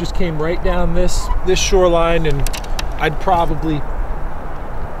 We just came right down this shoreline, and I'd probably,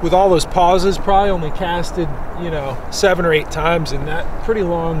 with all those pauses, probably only casted, you know, 7 or 8 times in that pretty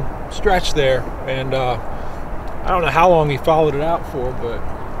long stretch there. And I don't know how long he followed it out for, but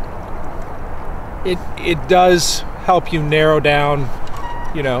it does help you narrow down,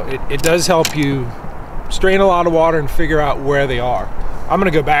 you know, it does help you strain a lot of water and figure out where they are. I'm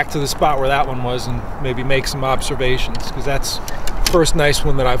gonna go back to the spot where that one was and maybe make some observations, because that's the first nice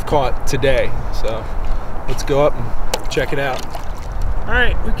one that I've caught today. So let's go up and check it out. All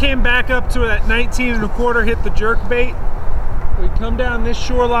right, we came back up to that 19 1/4, hit the jerkbait. We come down this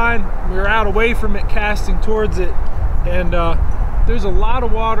shoreline, we were out away from it, casting towards it, and there's a lot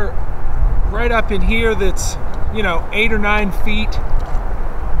of water right up in here that's, you know, 8 or 9 feet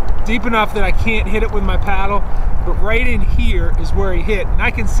deep enough that I can't hit it with my paddle, but right in here is where he hit. And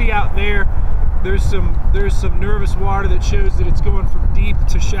I can see out there, there's some nervous water that shows that it's going from deep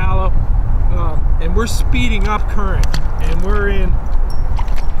to shallow, and we're speeding up current, and we're in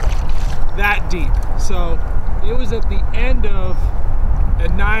that deep. So it was at the end of a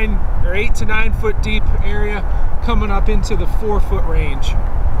 9 or 8 to 9 foot deep area, coming up into the 4 foot range.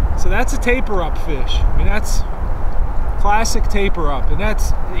 So that's a taper up fish. I mean, that's classic taper up, and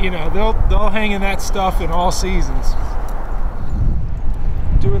that's, you know, they'll hang in that stuff in all seasons.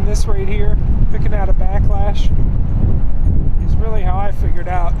 Doing this right here, picking out a backlash, is really how I figured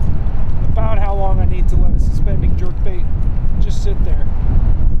out about how long I need to let a suspending jerkbait just sit there.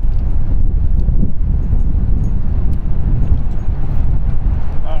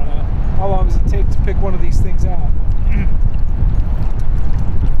 I don't know, how long does it take to pick one of these things out?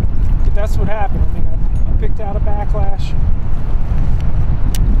 But that's what happened. I mean, I picked out a backlash,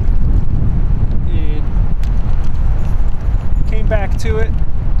 and came back to it,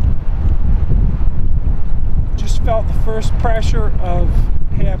 just felt the first pressure of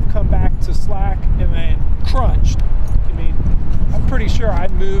have come back to slack, and then crunched. I mean, I'm pretty sure I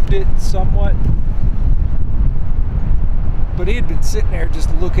moved it somewhat, but he had been sitting there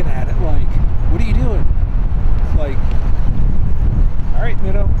just looking at it like, what are you doing? Like, all right,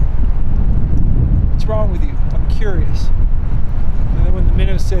 minnow, what's wrong with you? I'm curious. And then when the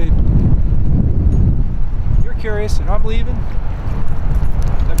minnow said, you're curious and I'm leaving,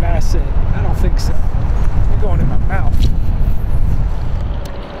 the bass said, I don't think so. You're going in my mouth.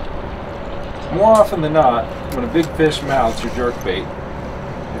 More often than not, when a big fish mouths your jerkbait,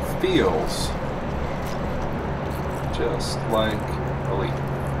 it feels just like a leaf.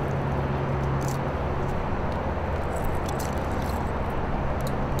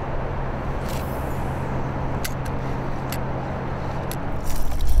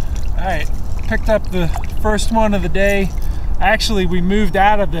 Alright, picked up the first one of the day. Actually, we moved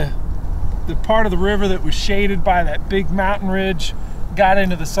out of the part of the river that was shaded by that big mountain ridge, got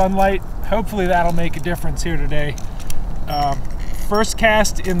into the sunlight. Hopefully that'll make a difference here today. First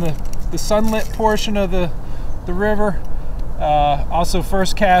cast in the sunlit portion of the river. Also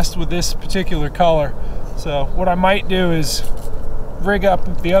first cast with this particular color. So what I might do is rig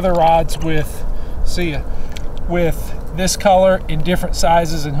up the other rods with this color in different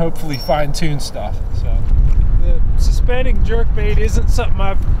sizes and hopefully fine-tune stuff. So the suspending jerkbait isn't something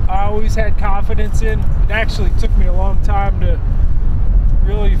I always had confidence in. It actually took me a long time to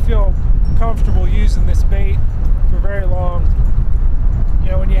really feel comfortable using this bait for very long.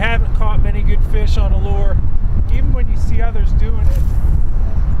 You know, when you haven't caught many good fish on a lure, even when you see others doing it,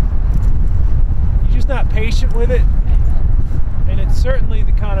 you're just not patient with it. And it's certainly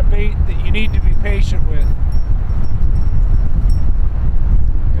the kind of bait that you need to be patient with.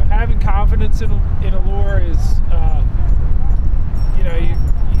 You know, having confidence in a lure is, you know, you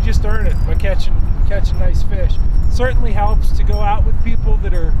just earn it by catching nice fish. It certainly helps to go out with people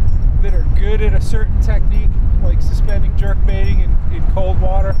that are good at a certain technique, like suspending jerk baiting in cold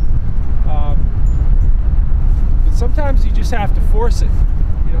water. But sometimes you just have to force it.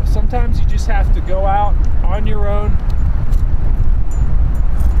 You know, sometimes you just have to go out on your own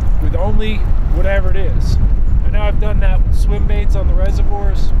with only whatever it is. I know I've done that with swim baits on the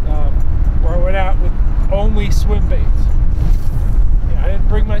reservoirs, where I went out with only swim baits. You know, I didn't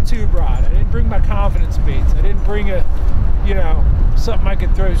bring my tube rod. I didn't bring my confidence baits. I didn't bring a, you know, something I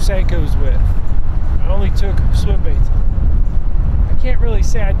could throw Senkos with. I only took swim baits. I can't really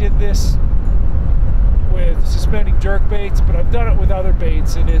say I did this with suspending jerk baits, but I've done it with other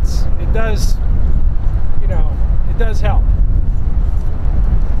baits, and it does, you know, it does help.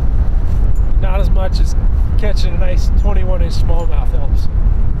 Not as much as catching a nice 21-inch smallmouth helps.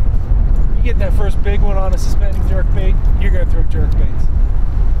 You get that first big one on a suspending jerk bait, you're going to throw jerk baits.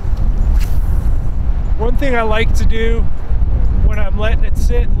 One thing I like to do when I'm letting it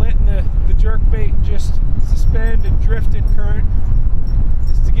sit and letting the jerk bait just suspend and drift in current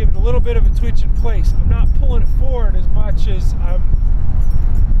is to give it a little bit of a twitch in place. I'm not pulling it forward as much as you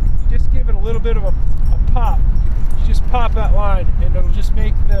just give it a little bit of a pop. You just pop that line and it'll just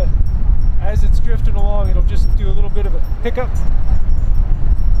make as it's drifting along, it'll just do a little bit of a hiccup,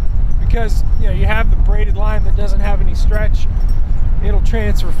 because you know you have the braided line that doesn't have any stretch. It'll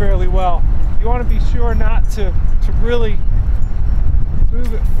transfer fairly well. You want to be sure not to really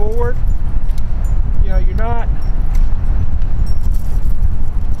move it forward. You know, you're not.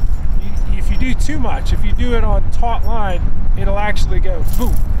 If you do too much, if you do it on taut line, it'll actually go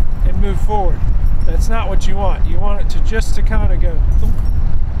boom and move forward. That's not what you want. You want it to just to kind of go boom.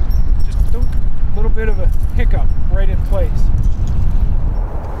 A little bit of a hiccup right in place.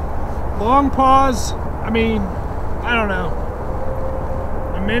 Long pause, I mean, I don't know,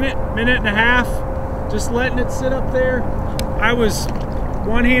 a minute and a half, just letting it sit up there. I was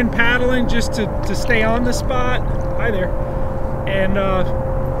one hand paddling just to stay on the spot. Hi there. And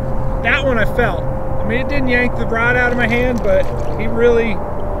that one I felt. I mean, it didn't yank the rod out of my hand, but he really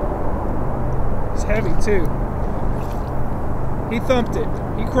is heavy too. He thumped it,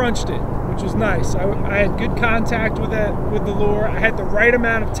 he crunched it, which was nice. I had good contact with the lure. I had the right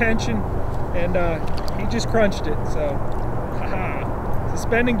amount of tension, and he just crunched it. So, haha.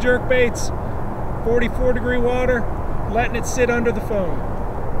 Suspending jerk baits, 44-degree water, letting it sit under the foam.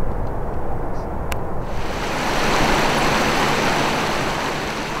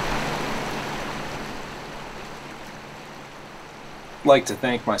 I'd like to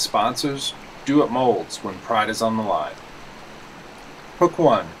thank my sponsors, Do It Molds, when pride is on the line. Hook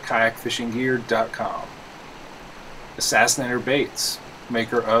One, kayakfishinggear.com. Assassinator Baits,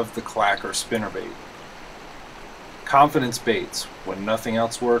 maker of the Clacker spinnerbait. Confidence Baits, when nothing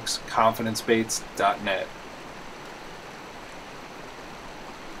else works, confidencebaits.net.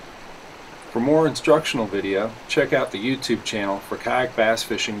 For more instructional video, check out the YouTube channel for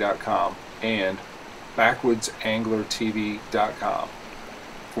kayakbassfishing.com and backwoodsanglertv.com.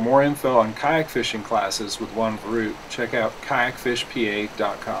 For more info on kayak fishing classes with one route, check out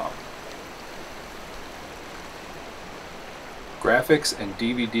kayakfishpa.com. Graphics and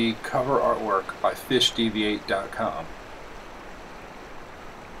DVD cover artwork by fishdeviate.com.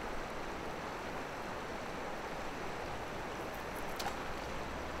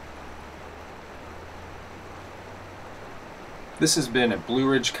 This has been a Blue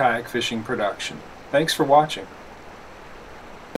Ridge Kayak Fishing production. Thanks for watching.